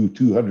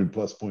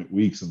 200+ point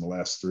weeks in the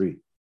last 3.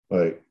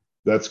 Like,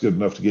 that's good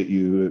enough to get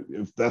you,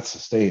 if that's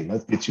sustained,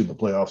 that gets you in the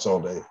playoffs all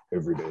day,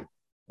 every day.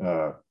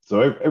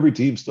 So every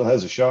team still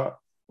has a shot.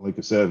 Like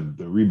I said,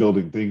 the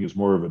rebuilding thing is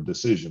more of a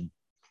decision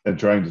and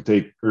trying to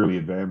take early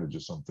advantage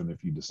of something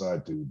if you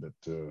decide to.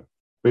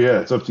 But yeah,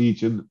 it's up to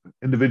each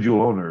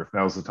individual owner if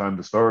now's the time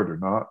to start or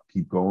not.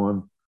 Keep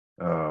going.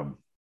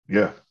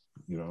 Yeah,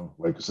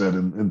 like I said,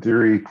 in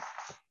theory,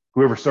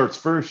 whoever starts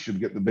first should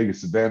get the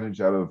biggest advantage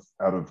out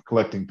of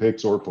collecting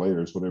picks or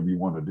players, whatever you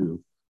want to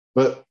do.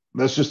 But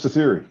that's just a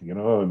theory,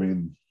 I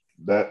mean,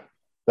 that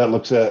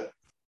looks at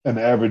an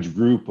average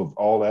group of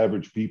all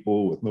average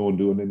people with no one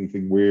doing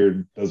anything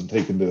weird, doesn't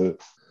take into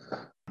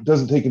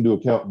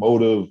account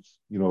motive,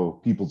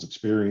 people's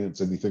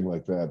experience, anything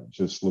like that,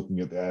 just looking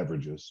at the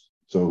averages.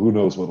 So who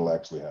knows what'll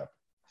actually happen.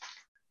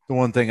 The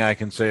one thing I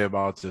can say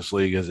about this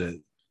league is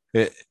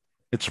it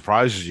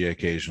surprises you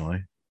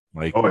occasionally.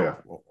 Like, oh yeah,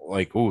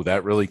 like, oh,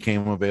 that really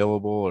came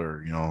available,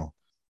 or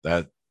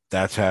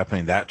that's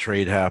happening, that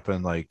trade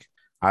happened. Like,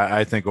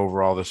 I think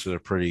overall this is a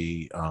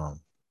pretty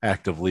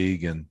active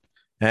league, and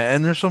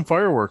there's some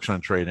fireworks on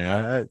trading.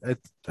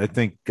 I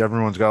think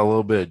everyone's got a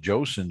little bit of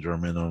Joe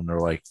syndrome in them. They're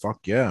like,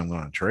 fuck yeah, I'm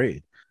going to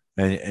trade,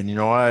 and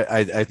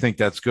I think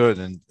that's good.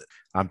 And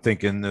I'm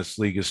thinking this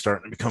league is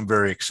starting to become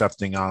very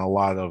accepting on a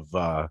lot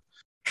of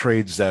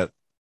trades that,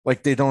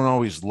 like, they don't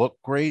always look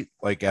great,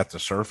 like at the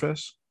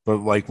surface. But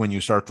like when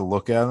you start to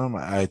look at them,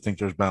 I think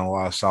there's been a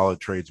lot of solid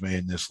trades made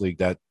in this league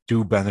that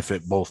do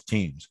benefit both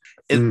teams,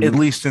 at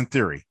least in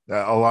theory.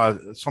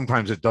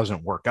 Sometimes it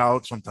doesn't work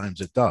out, sometimes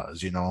it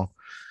does.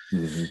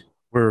 Mm-hmm.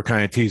 We were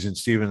kind of teasing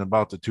Steven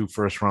about the 2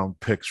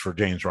 first-round picks for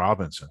James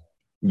Robinson.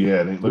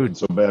 Yeah, it ain't looking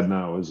so bad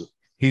now, is it?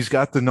 He's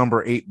got the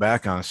number 8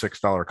 back on a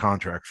 $6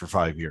 contract for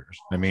 5 years.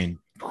 I mean,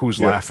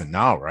 who's laughing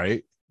now,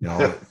 right?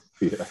 Yeah.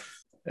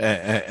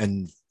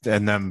 And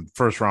then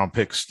first round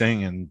pick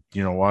sting. And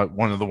you know what?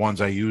 One of the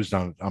ones I used,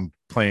 I'm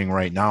playing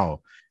right now.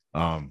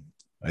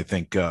 I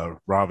think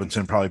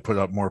Robinson probably put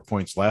up more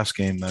points last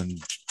game than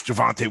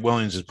Javonte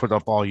Williams has put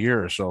up all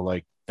year. So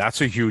like,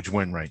 that's a huge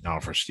win right now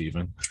for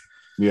Steven.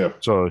 Yeah.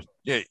 So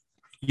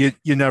you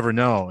never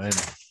know.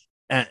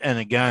 And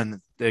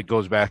again, it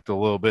goes back to a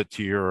little bit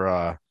to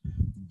your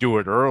do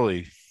it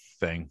early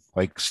thing.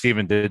 Like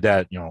Steven did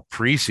that,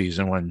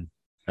 preseason when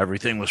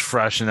everything was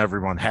fresh and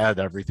everyone had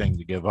everything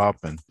to give up.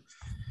 And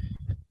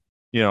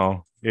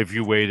if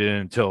you waited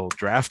until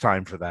draft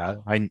time for that,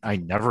 I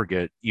never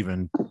get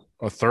even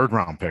a 3rd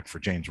round pick for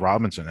James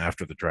Robinson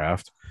after the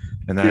draft.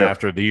 And then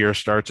after the year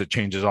starts, it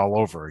changes all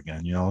over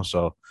again,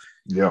 so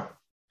yeah.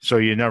 So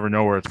you never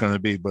know where it's going to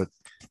be. But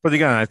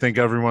again, I think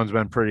everyone's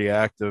been pretty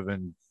active,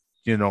 and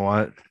you know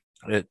what?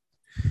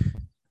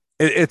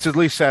 It's at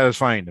least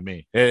satisfying to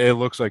me. It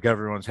looks like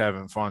everyone's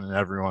having fun and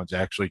everyone's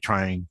actually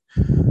trying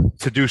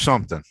to do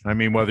something. I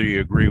mean, whether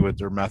you agree with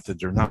their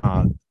methods or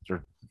not,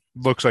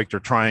 looks like they're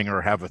trying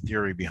or have a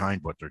theory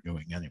behind what they're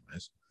doing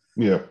anyways.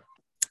 Yeah.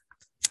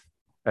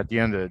 At the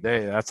end of the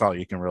day, that's all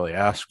you can really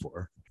ask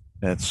for.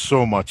 And it's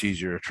so much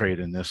easier to trade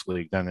in this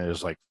league than it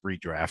is like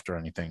redraft or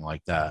anything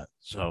like that.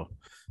 So.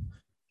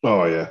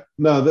 Oh yeah.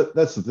 No,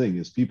 that's the thing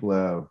is people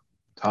have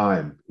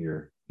time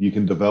here. You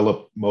can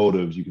develop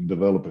motives. You can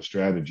develop a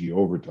strategy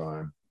over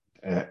time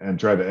and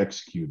try to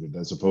execute it,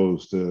 as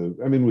opposed to,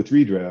 I mean, with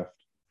redraft,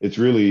 it's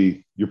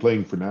really, you're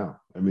playing for now.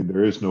 I mean,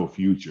 there is no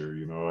future,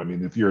 I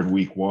mean, if you're in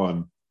week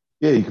 1,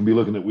 yeah, you can be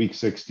looking at week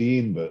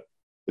 16, but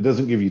it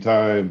doesn't give you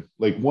time.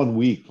 Like 1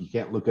 week, you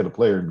can't look at a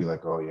player and be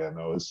like, oh yeah,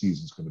 no, this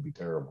season's going to be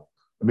terrible.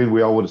 I mean,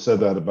 we all would have said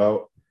that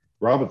about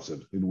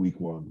Robinson in week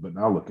 1, but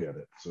now look at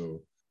it.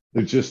 So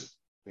it's just,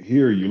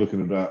 here you're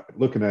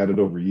looking at it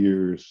over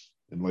years.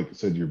 And like I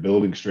said, you're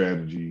building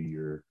strategy,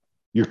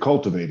 you're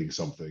cultivating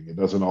something. It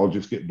doesn't all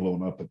just get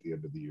blown up at the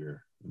end of the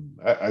year.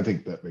 I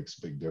think that makes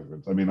a big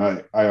difference. I mean,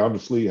 I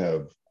honestly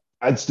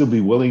I'd still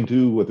be willing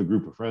to with a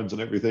group of friends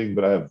and everything,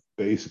 but I have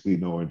basically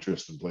no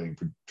interest in playing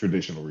for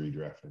traditional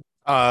redrafting.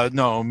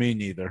 No, me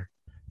neither.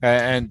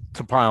 And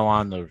to pile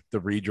on the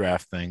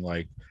redraft thing,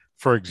 like,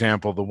 for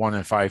example, the 1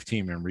 in 5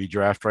 team in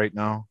redraft right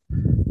now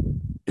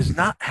is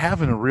not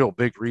having a real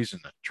big reason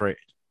to trade.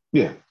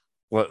 Yeah.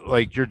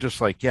 Like, you're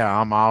just like, yeah,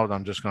 I'm out.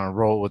 I'm just going to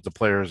roll with the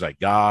players I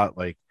got.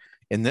 Like,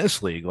 in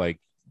this league, like,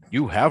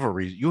 you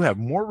have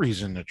more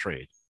reason to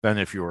trade than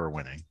if you were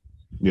winning.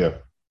 Yeah.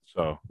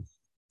 So,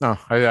 no,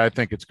 I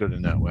think it's good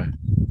in that way.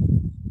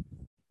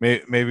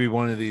 Maybe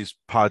one of these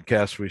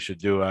podcasts we should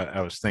do.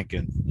 I was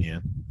thinking,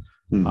 Ian,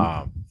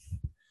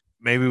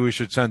 maybe we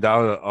should send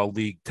out a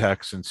league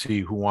text and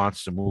see who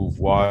wants to move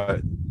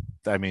what.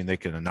 I mean, they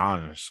can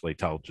anonymously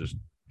tell just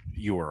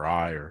you or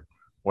I or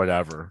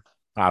whatever.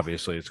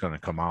 Obviously, it's going to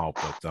come out,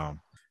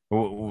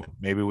 but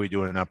maybe we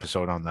do an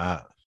episode on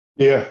that.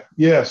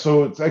 Yeah.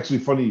 So it's actually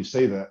funny you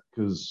say that,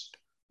 because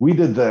we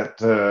did that,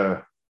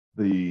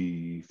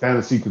 the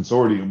Fantasy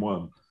Consortium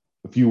one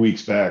a few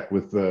weeks back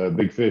with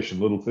Big Fish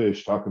and Little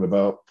Fish talking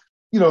about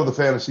the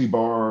fantasy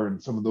bar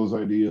and some of those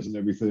ideas and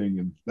everything.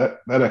 And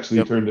that actually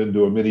Yep. turned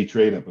into a mini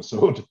trade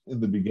episode in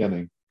the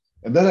beginning.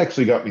 And that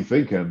actually got me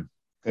thinking.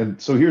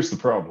 And so here's the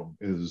problem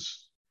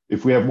is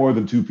if we have more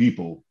than two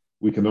people,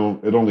 it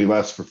only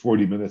lasts for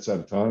 40 minutes at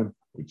a time,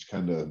 which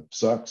kind of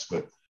sucks.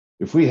 But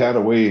if we had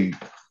a way,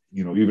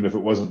 even if it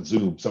wasn't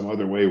Zoom, some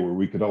other way where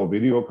we could all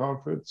video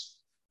conference,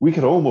 we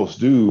could almost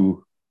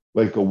do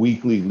like a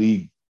weekly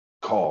league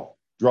call.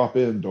 Drop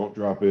in, don't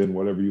drop in,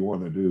 whatever you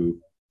want to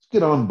do.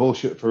 Get on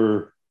bullshit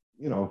for,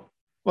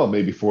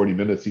 maybe 40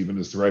 minutes even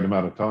is the right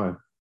amount of time.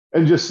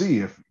 And just see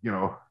if,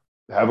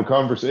 have a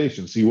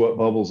conversation, see what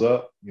bubbles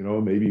up.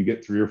 Maybe you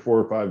get 3 or 4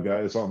 or 5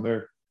 guys on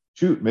there.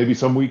 Shoot, maybe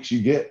some weeks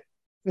you get,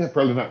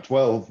 probably not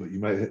 12, but you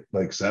might hit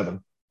like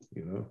 7.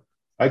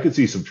 I could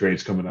see some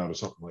trades coming out of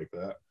something like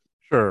that.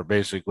 Sure,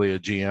 basically a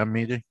GM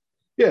meeting.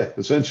 Yeah,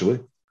 essentially.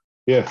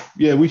 Yeah,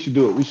 we should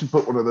do it. We should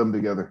put one of them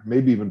together,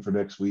 maybe even for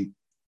next week.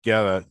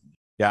 Yeah,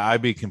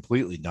 I'd be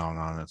completely down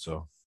on it.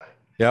 So,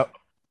 yep.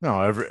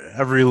 No,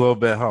 every little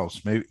bit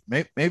helps.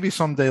 Maybe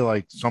someday,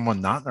 like someone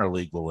not in our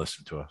league will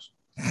listen to us.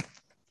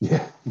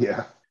 Yeah.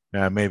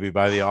 Yeah, maybe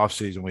by the off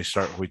season we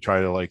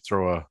try to like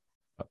throw a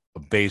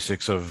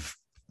basics of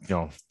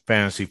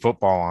fantasy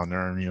football on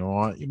there, and you know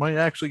what, you might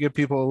actually get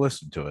people to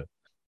listen to it.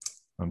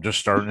 I'm just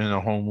starting in a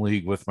home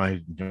league with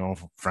my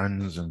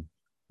friends, and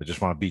I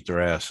just want to beat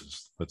their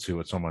asses. Let's see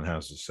what someone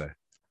has to say.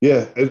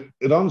 Yeah,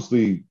 it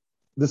honestly,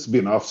 this would be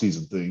an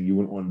off-season thing. You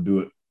wouldn't want to do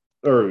it,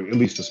 or at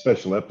least a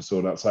special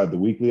episode outside the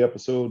weekly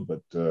episode,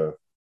 but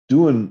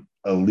doing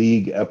a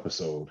league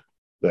episode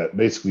that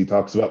basically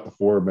talks about the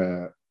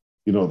format,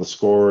 the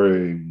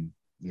scoring,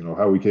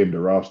 how we came to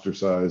roster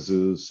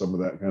sizes, some of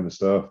that kind of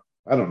stuff.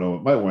 I don't know.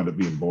 It might wind up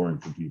being boring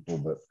for people,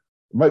 but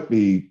it might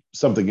be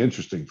something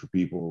interesting for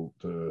people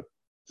to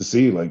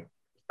see. Like,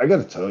 I got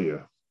to tell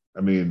you,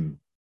 I mean,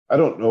 I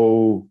don't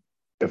know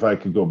if I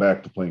could go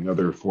back to playing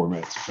other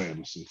formats of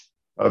fantasy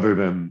other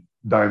than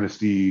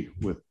Dynasty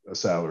with a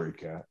salary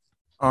cap.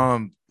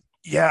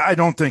 Yeah, I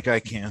don't think I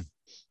can.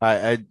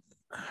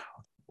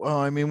 Well,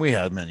 I mean, we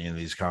had many of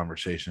these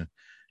conversations.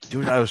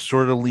 Dude, I was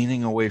sort of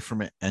leaning away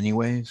from it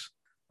anyways,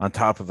 on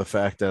top of the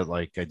fact that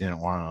like I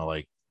didn't want to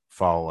like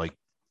follow like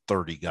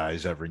 30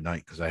 guys every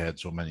night because I had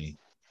so many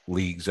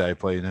leagues I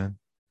played in.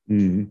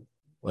 Mm-hmm.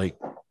 Like,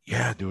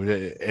 yeah, dude,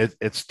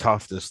 it's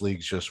tough. This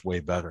league's just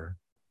way better.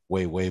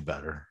 Way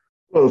better.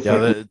 Well,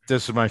 yeah,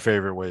 this is my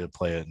favorite way to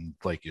play it. And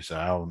like you said,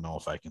 I don't know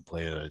if I can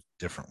play it a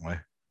different way.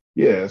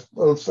 Yeah,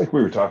 well, it's like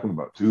we were talking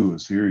about too,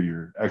 is here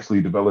you're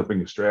actually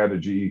developing a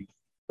strategy.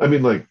 I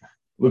mean, like,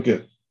 look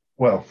at,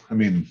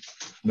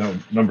 no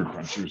number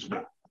crunchers,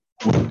 but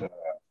what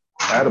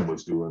Adam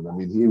was doing. I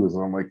mean, he was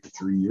on like the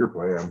 3-year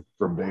plan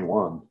from day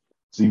one.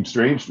 Seems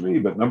strange to me,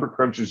 but number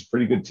crunchers is a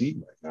pretty good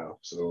team right now.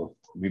 So,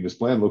 I mean, his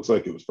plan looks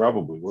like it was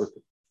probably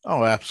working.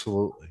 Oh,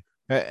 absolutely.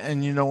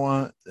 And you know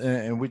what?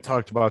 And we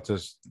talked about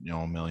this,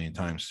 a million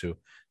times too.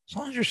 As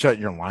long as you're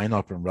setting your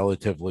lineup and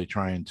relatively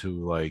trying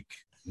to like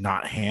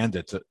not hand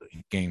it to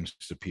games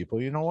to people,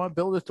 you know what?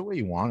 Build it the way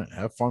you want it.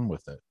 Have fun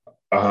with it.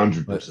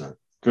 100%.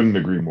 Couldn't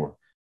agree more.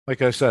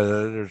 Like I said,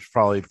 there's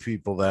probably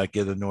people that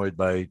get annoyed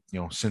by,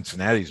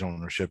 Cincinnati's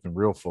ownership in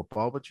real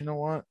football, but you know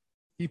what?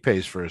 He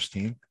pays for his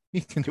team. He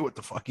can do what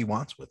the fuck he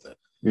wants with it.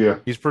 Yeah.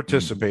 He's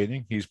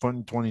participating. He's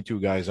putting 22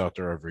 guys out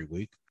there every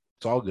week.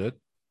 It's all good.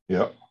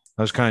 Yeah.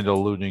 I was kind of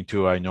alluding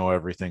to, I know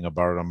everything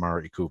about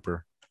Amari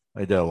Cooper.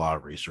 I did a lot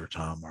of research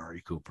on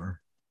Amari Cooper.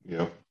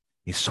 Yeah.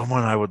 He's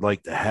someone I would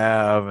like to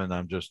have, and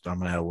I'm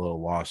at a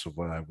little loss of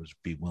what I would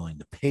be willing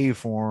to pay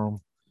for him.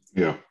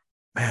 Yeah.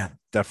 Man,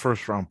 that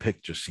first round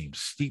pick just seems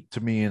steep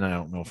to me, and I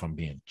don't know if I'm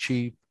being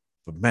cheap,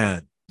 but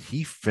man,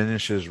 he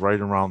finishes right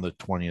around the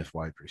 20th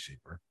wide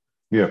receiver.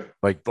 Yeah.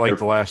 Like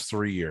the last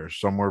 3 years,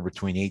 somewhere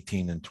between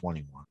 18 and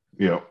 21.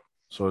 Yeah.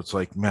 So it's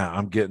like, man,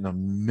 I'm getting a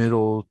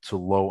middle to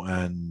low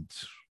end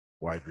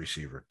wide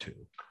receiver too.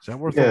 Is that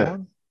worth a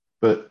one?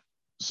 But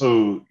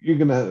so you're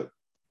going to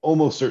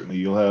almost certainly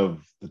you'll have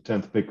the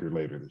 10th picker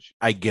later this year.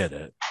 I get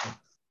it.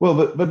 Well,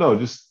 but no,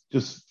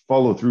 just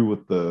follow through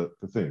with the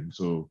thing.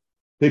 So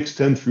picks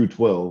 10 through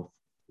 12,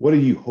 what are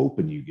you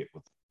hoping you get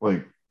with them?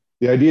 Like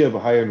the idea of a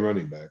high-end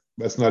running back,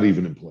 that's not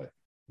even in play.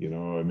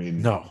 I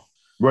mean, no.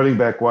 Running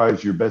back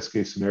wise, your best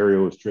case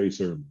scenario is Trey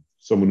Sermon,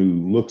 someone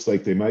who looks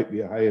like they might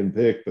be a high-end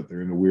pick, but they're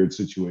in a weird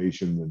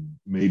situation and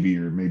maybe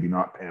or maybe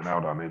not pan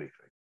out on anything.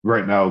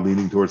 Right now,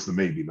 leaning towards the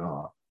maybe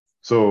not.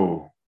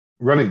 So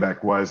running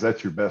back wise,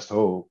 that's your best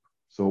hope.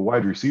 So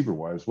wide receiver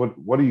wise,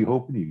 what are you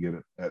hoping you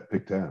get at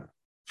pick 10?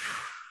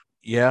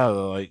 Yeah,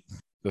 like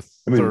the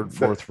third,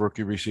 fourth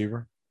rookie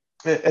receiver.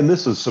 And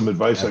this is some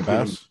advice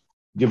I've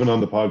given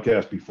on the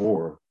podcast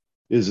before,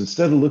 is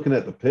instead of looking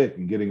at the pick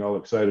and getting all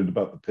excited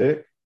about the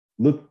pick,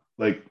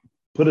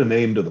 put a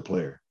name to the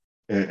player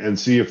and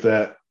see if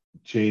that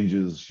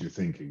changes your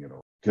thinking at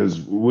all.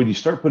 Because when you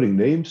start putting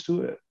names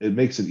to it, it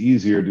makes it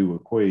easier to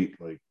equate,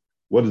 like,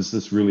 what is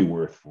this really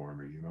worth for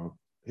me?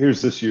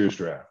 Here's this year's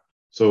draft.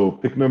 So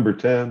pick number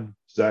 10,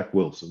 Zach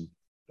Wilson,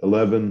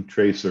 11,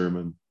 Trey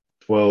Sermon,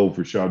 12,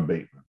 Rashad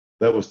Bateman.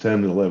 That was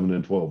 10, 11,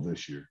 and 12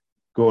 this year.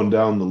 going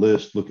down the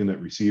list, looking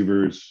at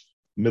receivers,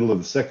 middle of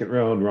the second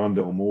round,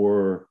 Rondell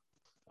Moore,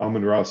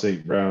 Amon-Ra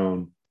St.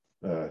 Brown,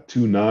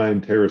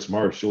 2-9, Terrace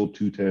Marshall,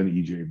 2-10,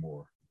 EJ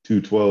Moore,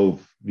 2-12,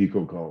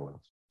 Nico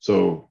Collins.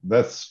 So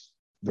that's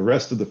the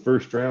rest of the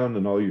first round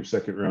and all your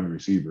second round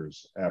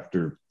receivers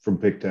after from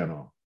pick 10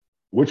 on.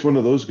 Which one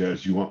of those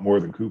guys do you want more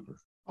than Cooper?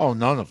 Oh,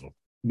 none of them.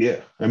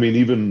 Yeah. I mean,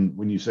 even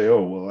when you say,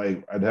 oh, well,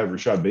 I'd have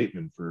Rashad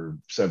Bateman for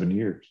 7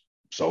 years.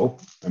 So,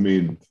 I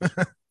mean,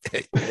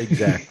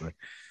 exactly.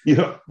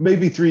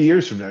 Maybe 3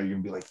 years from now, you're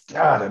going to be like,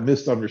 God, I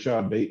missed on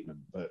Rashad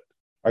Bateman. But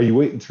are you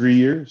waiting 3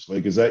 years?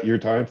 Like, is that your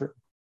time for?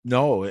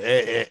 No,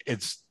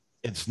 it's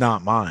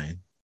not mine.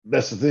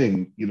 That's the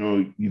thing.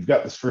 You've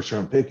got this first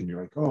round pick and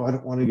you're like, oh, I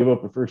don't want to give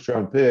up a first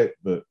round pick.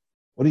 But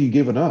what are you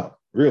giving up,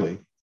 really?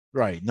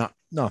 Right.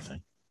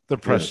 Nothing. The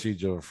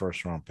prestige of a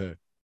first round pick.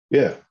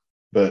 Yeah.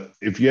 But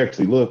if you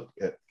actually look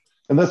at,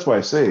 and that's why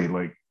I say,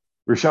 like,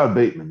 Rashad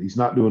Bateman, he's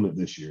not doing it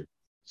this year.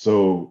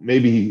 So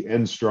maybe he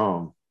ends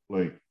strong.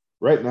 Like,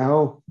 right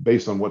now,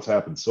 based on what's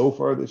happened so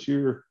far this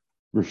year,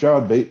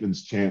 Rashad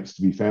Bateman's chance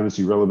to be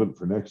fantasy relevant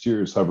for next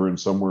year is hovering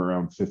somewhere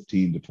around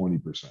 15 to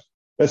 20%.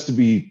 That's to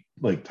be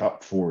like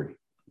top 40,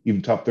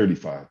 even top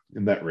 35,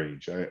 in that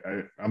range.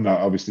 I'm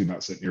obviously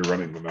not sitting here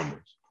running the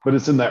numbers, but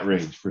it's in that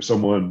range for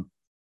someone,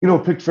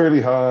 picked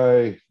fairly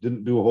high,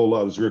 didn't do a whole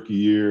lot his rookie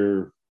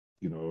year.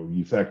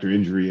 You factor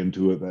injury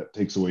into it, that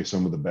takes away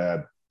some of the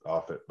bad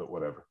off it, but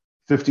whatever.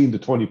 15 to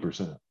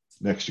 20%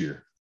 next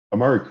year.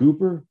 Amari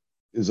Cooper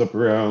is up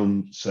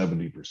around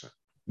 70%.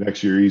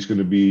 Next year, he's going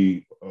to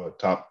be a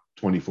top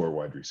 24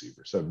 wide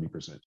receiver,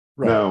 70%.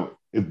 Right. Now,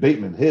 if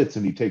Bateman hits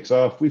and he takes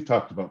off, we've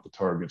talked about the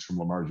targets from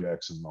Lamar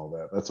Jackson and all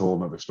that. That's a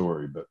whole other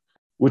story. But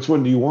which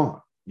one do you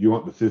want? You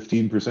want the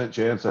 15%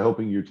 chance of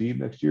helping your team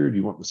next year, or do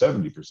you want the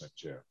 70%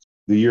 chance?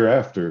 The year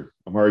after,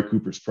 Amari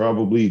Cooper's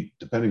probably,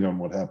 depending on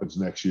what happens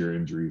next year,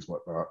 injuries,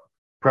 whatnot,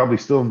 probably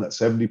still in that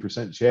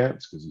 70%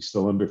 chance because he's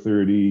still under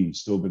 30. He's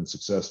still been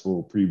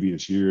successful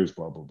previous years,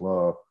 blah, blah,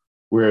 blah.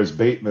 Whereas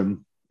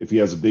Bateman, if he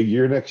has a big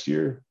year next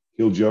year,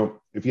 he'll jump.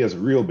 If he has a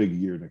real big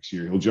year next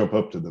year, he'll jump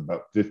up to the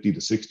about 50 to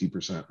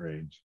 60%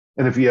 range.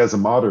 And if he has a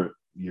moderate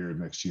year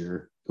next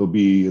year, he'll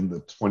be in the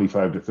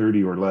 25 to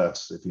 30 or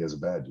less if he has a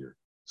bad year.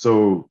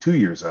 So 2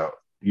 years out,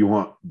 you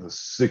want the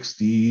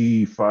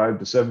 65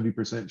 to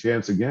 70%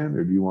 chance again,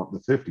 or do you want the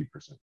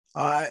 50%?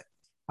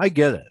 I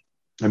get it.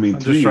 I mean,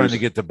 I'm just trying to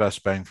get the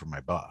best bang for my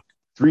buck.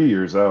 3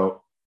 years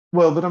out.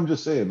 Well, but I'm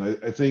just saying,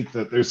 I think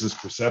that there's this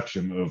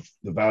perception of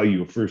the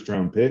value of first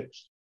round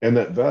picks, and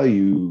that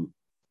value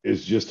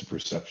is just a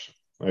perception.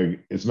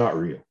 Like, it's not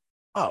real.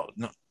 Oh,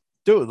 no.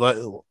 Dude,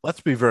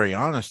 let's be very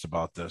honest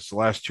about this. The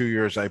last 2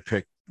 years, I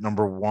picked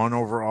number 1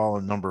 overall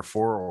and number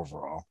 4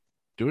 overall.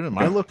 Dude, am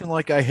I looking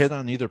like I hit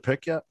on either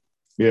pick yet?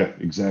 Yeah,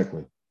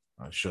 exactly.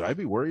 Should I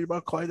be worried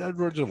about Clyde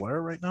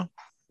Edwards-Helaire right now?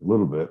 A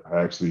little bit.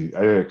 I actually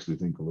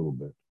think a little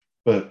bit.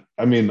 But,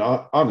 I mean,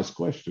 honest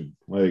question.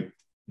 Like,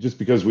 just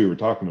because we were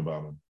talking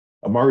about him,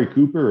 Amari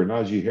Cooper or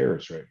Najee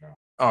Harris right now?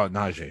 Oh,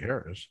 Najee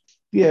Harris.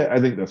 Yeah, I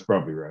think that's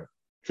probably right.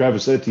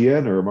 Travis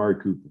Etienne or Amari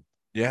Cooper?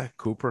 Yeah,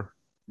 Cooper.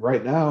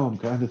 Right now, I'm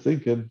kind of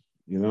thinking,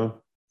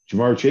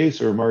 Jamar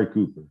Chase or Amari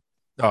Cooper?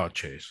 Oh,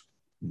 Chase.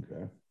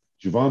 Okay.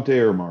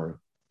 Javonte or Amari?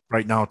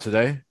 Right now,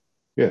 today?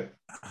 Yeah.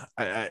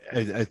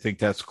 I think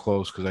that's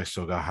close because I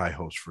still got high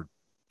hopes for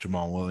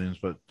Jamal Williams,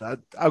 but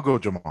I'll go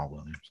Jamal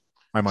Williams.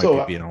 I might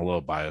be being a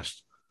little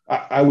biased.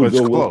 I would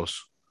go close.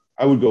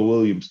 I would go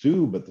Williams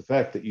too, but the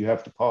fact that you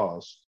have to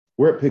pause,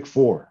 we're at pick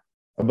 4.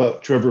 How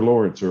about Trevor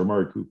Lawrence or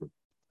Amari Cooper?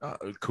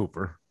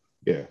 Cooper.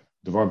 Yeah.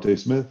 Devontae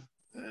Smith?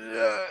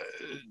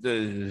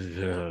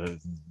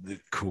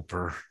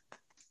 Cooper.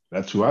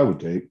 That's who I would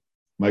take.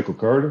 Michael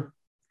Carter?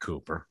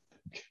 Cooper.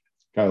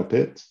 Kyle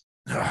Pitts?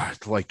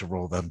 I'd like to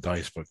roll them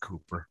dice, but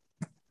Cooper.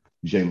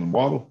 Jalen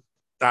Waddle?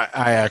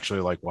 I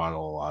actually like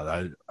Waddle a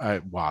lot. I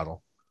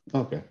Waddle.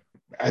 Okay.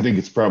 I think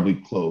it's probably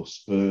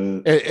close,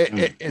 but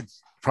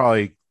it's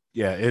probably,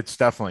 it's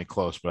definitely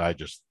close, but I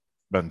just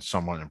been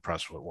somewhat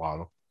impressed with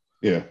Waddle.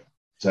 Yeah.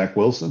 Zach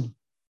Wilson?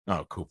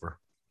 No, Cooper.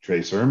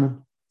 Trey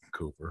Sermon?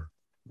 Cooper.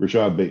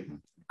 Rashad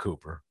Bateman?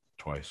 Cooper.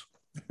 Twice.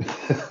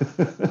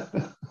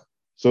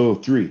 So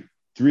 3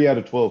 out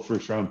of 12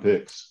 first round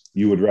picks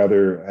you would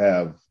rather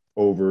have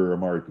over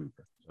Amari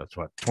Cooper. That's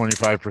what,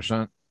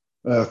 25%?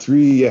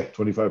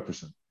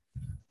 25%.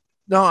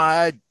 No,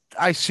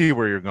 I see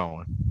where you're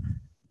going.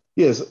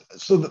 Yes,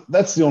 so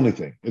that's the only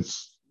thing.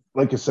 It's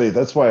like I say,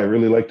 that's why I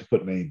really like to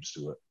put names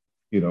to it.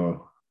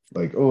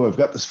 Like, oh, I've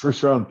got this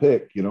first round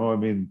pick. I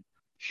mean,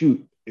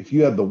 shoot, if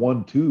you had the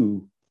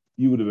 1-2,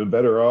 you would have been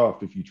better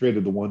off if you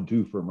traded the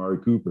 1-2 for Amari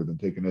Cooper than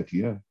taking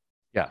Etienne.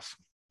 Yes.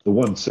 The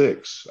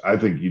 1-6, I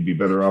think you'd be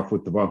better off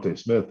with Devontae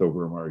Smith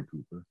over Amari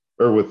Cooper,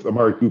 or with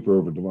Amari Cooper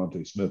over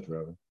Devontae Smith,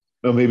 rather.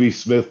 Now, maybe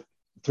Smith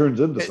turns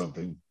into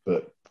something,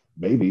 but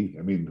maybe.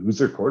 I mean, who's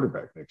their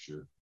quarterback next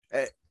year?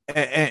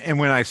 And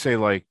when I say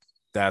like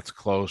that's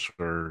close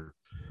or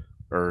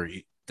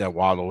that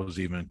Waddle is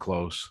even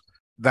close,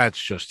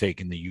 that's just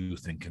taking the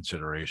youth in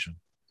consideration.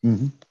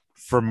 Mm-hmm.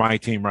 For my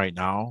team right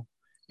now,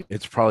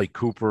 It's probably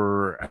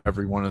Cooper,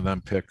 every one of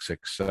them picks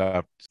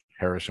except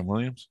Harrison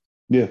Williams.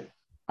 Yeah.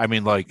 I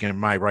mean, like in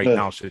my right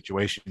now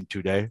situation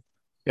today,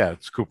 yeah,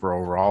 it's Cooper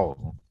over all of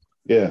them.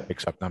 Yeah.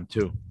 Except them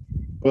two.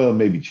 Well,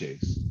 maybe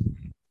Chase.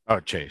 Oh,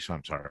 Chase.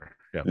 I'm sorry.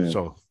 Yeah.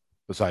 So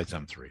besides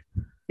them three.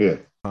 Yeah.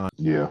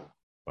 Yeah.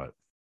 But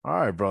all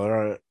right, brother.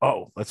 All right.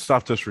 Oh, let's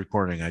stop this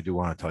recording. I do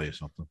want to tell you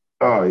something.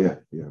 Oh, yeah.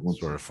 Yeah.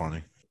 Sort of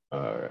funny.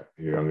 All right.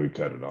 Here, I'm going to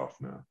cut it off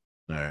now.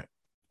 All right.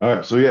 All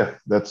right. So, yeah,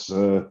 that's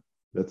the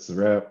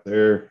wrap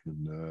there.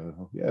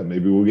 And yeah,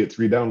 maybe we'll get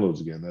 3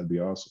 downloads again. That'd be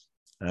awesome.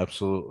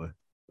 Absolutely.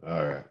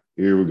 All right.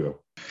 Here we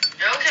go.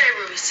 Okay,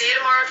 Ruby. See you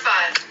tomorrow at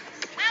 5.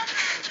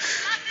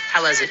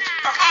 How was it?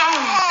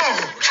 Wow.